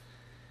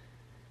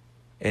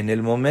 En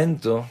el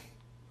momento,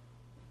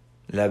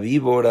 la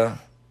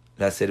víbora,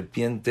 la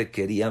serpiente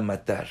quería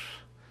matar,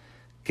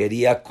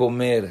 quería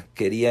comer,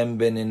 quería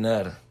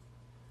envenenar,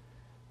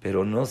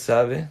 pero no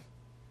sabe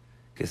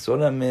que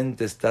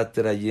solamente está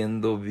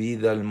trayendo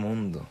vida al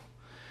mundo.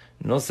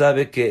 No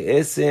sabe que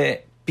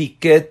ese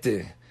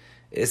piquete,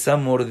 esa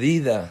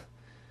mordida,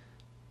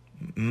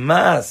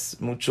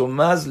 mucho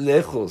más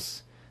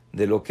lejos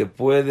de lo que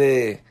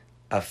puede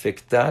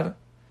afectar,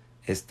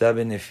 está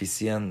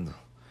beneficiando.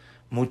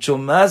 Mucho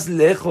más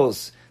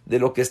lejos de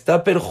lo que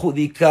está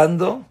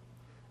perjudicando,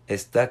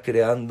 está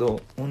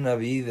creando una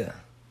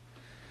vida.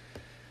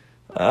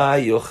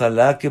 Ay,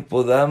 ojalá que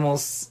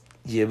podamos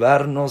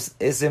llevarnos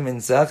ese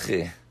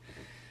mensaje.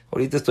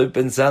 Ahorita estoy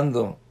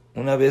pensando,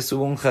 una vez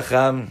hubo un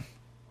jajam,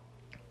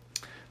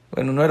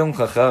 bueno, no era un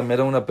jajam,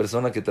 era una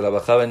persona que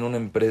trabajaba en una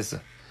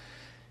empresa,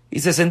 y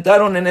se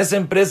sentaron en esa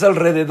empresa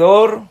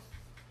alrededor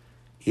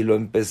y lo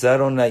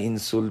empezaron a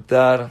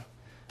insultar,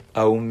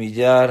 a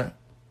humillar,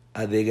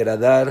 a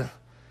degradar,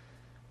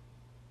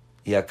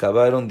 y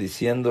acabaron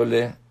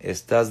diciéndole: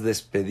 estás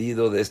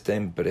despedido de esta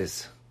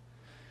empresa.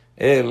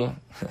 Él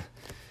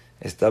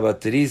estaba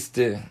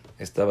triste,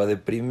 estaba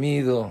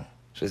deprimido,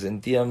 se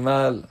sentía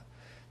mal,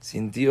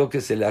 sintió que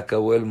se le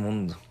acabó el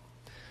mundo.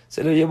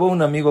 Se lo llevó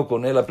un amigo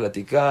con él a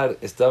platicar,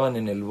 estaban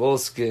en el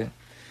bosque,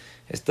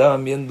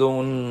 estaban viendo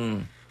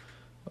un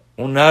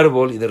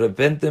árbol y de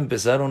repente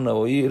empezaron a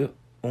oír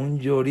un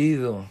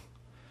llorido.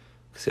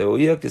 Se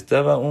oía que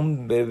estaba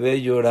un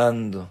bebé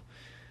llorando.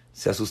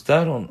 Se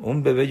asustaron,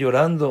 un bebé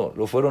llorando,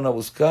 lo fueron a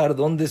buscar,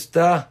 ¿dónde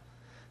está?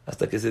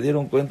 Hasta que se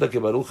dieron cuenta que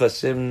Baruch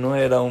Hashem no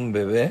era un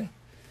bebé,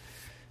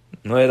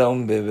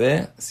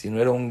 sino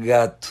era un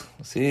gato,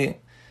 ¿sí?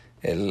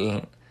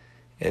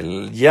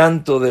 El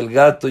llanto del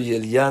gato y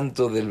el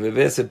llanto del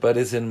bebé se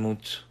parecen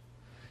mucho.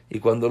 Y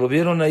cuando lo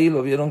vieron ahí,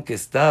 lo vieron que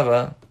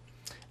estaba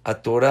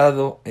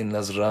atorado en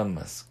las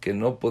ramas, que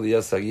no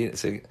podía salir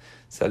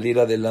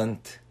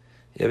adelante.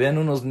 Y habían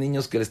unos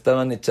niños que le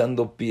estaban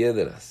echando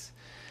piedras.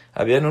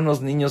 Habían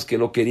unos niños que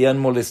lo querían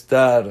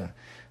molestar.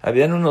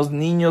 Habían unos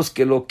niños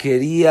que lo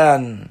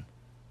querían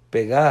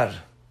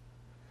pegar.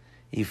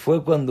 Y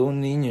fue cuando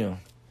un niño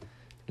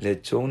le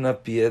echó una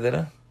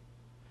piedra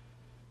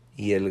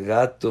y el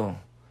gato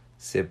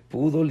se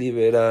pudo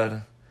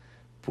liberar,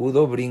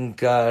 pudo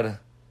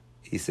brincar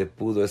y se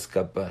pudo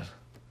escapar.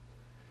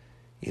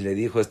 Y le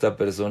dijo a esta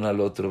persona al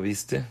otro: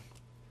 ¿viste?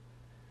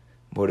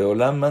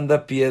 Boreolam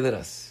manda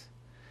piedras,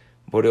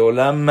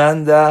 Boreolam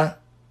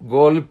manda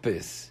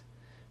golpes,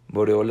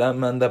 Boreolam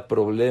manda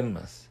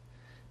problemas,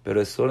 pero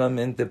es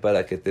solamente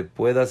para que te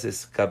puedas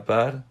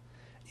escapar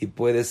y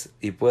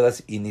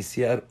puedas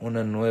iniciar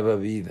una nueva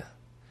vida.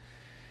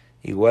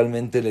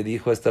 Igualmente le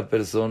dijo a esta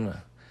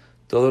persona: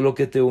 todo lo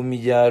que te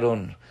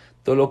humillaron,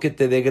 todo lo que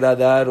te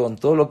degradaron,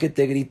 todo lo que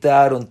te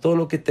gritaron, todo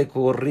lo que te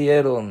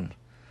corrieron,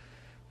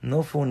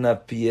 no fue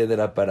una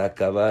piedra para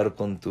acabar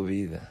con tu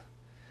vida.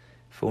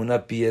 Fue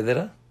una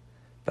piedra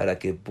para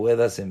que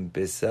puedas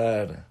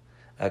empezar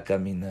a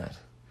caminar.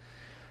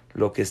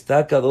 Lo que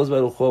está Kadosh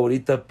Baruj Hu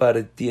ahorita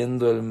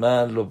partiendo el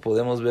mal, lo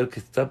podemos ver que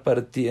está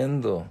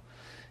partiendo,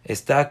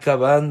 está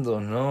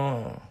acabando,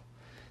 no.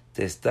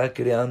 Te está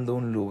creando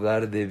un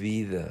lugar de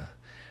vida,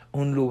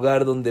 un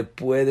lugar donde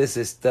puedes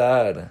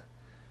estar,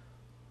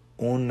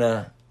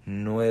 una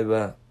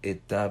nueva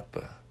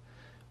etapa,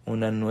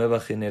 una nueva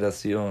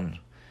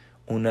generación,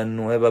 una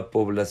nueva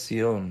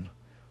población.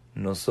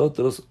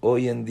 Nosotros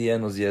hoy en día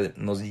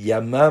nos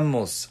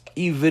llamamos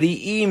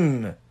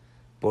Ivriim.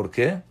 ¿Por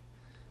qué?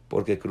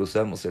 Porque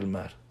cruzamos el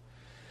mar.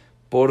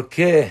 ¿Por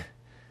qué?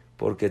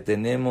 Porque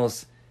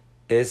tenemos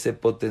ese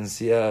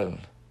potencial.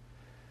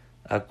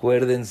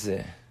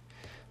 Acuérdense,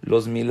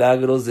 los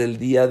milagros del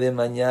día de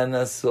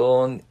mañana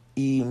son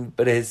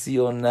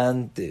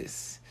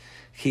impresionantes,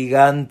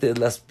 gigantes.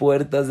 Las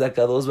puertas de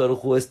Akadosh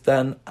Baruj Hu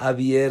están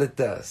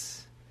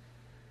abiertas.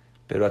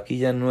 Pero aquí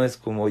ya no es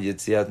como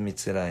Yetziat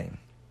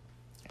Mitzrayim.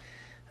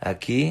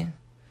 Aquí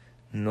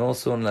no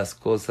son las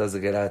cosas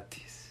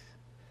gratis.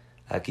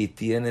 Aquí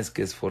tienes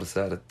que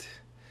esforzarte.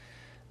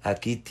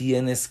 Aquí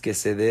tienes que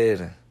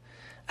ceder.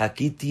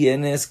 Aquí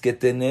tienes que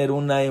tener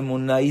una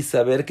emuná y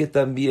saber que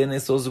también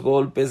esos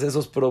golpes,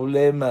 esos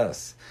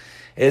problemas,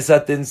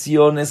 esa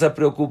tensión, esa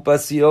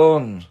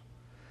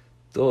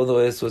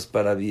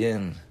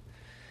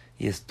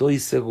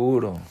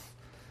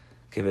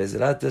que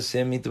Bezrat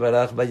Hashem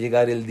Itbaraj va a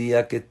llegar el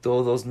día que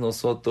todos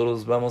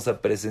nosotros vamos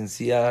a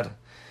presenciar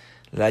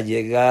la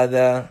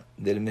llegada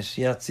del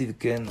Mesías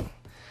Tzidkenu,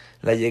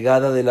 la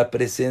llegada de la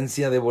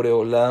presencia de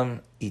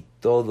Boreolam, y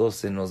todo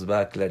se nos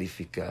va a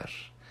clarificar.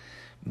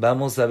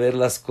 Vamos a ver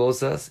las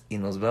cosas y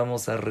nos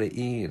vamos a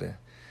reír,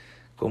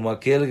 como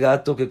aquel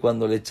gato que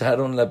cuando le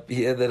echaron la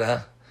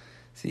piedra,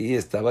 sí,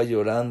 estaba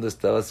llorando,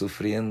 estaba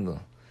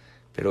sufriendo,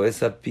 pero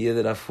esa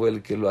piedra fue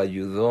el que lo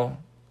ayudó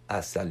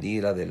a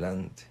salir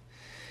adelante.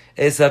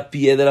 Esa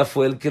piedra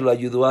fue el que lo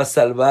ayudó a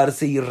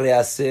salvarse y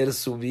rehacer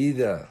su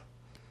vida.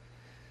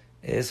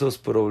 Esos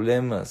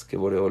problemas que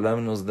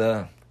Boreolam nos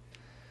da,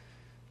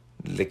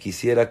 le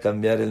quisiera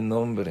cambiar el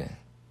nombre,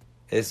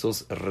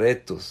 esos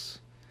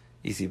retos,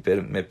 y si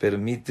me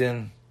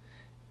permiten,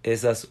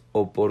 esas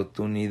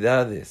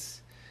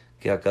oportunidades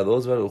que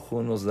Akadosh Baruj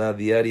Hu nos da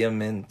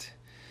diariamente,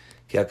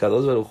 que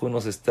Akadosh Baruj Hu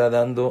nos está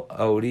dando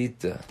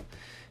ahorita,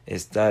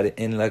 estar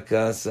en la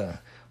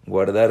casa,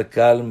 guardar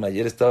calma.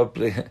 Ayer estaba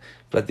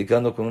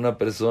platicando con una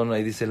persona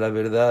y dice, la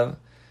verdad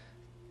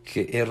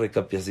que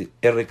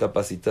he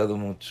recapacitado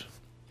mucho,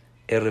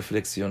 he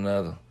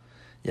reflexionado.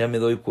 Ya me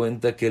doy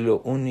cuenta que lo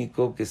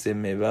único que se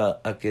me va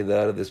a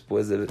quedar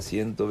después de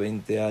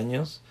 120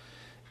 años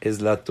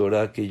es la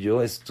Torah que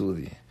yo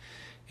estudie.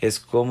 Es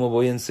cómo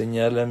voy a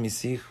enseñarle a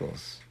mis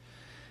hijos.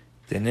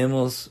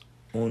 Tenemos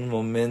un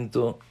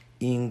momento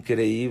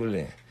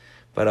increíble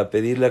para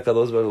pedirle a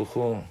Kadosh Baruj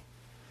Hu,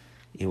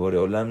 y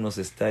Boreolam nos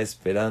está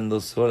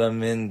esperando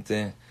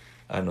solamente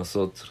a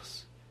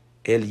nosotros.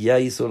 Él ya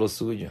hizo lo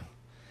suyo,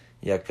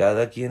 y a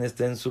cada quien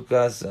está en su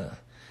casa.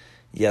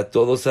 Ya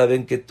todos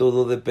saben que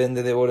todo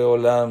depende de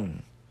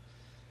Boreolam.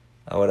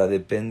 Ahora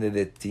depende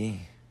de ti,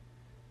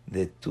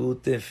 de tu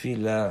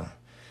tefilá,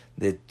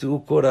 de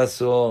tu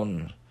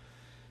corazón,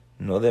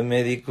 no de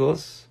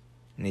médicos,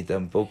 ni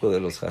tampoco de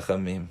los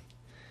jajamim,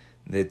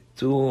 de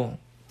tu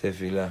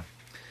tefilá.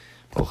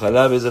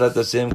 Ojalá, Bezrat Hashem,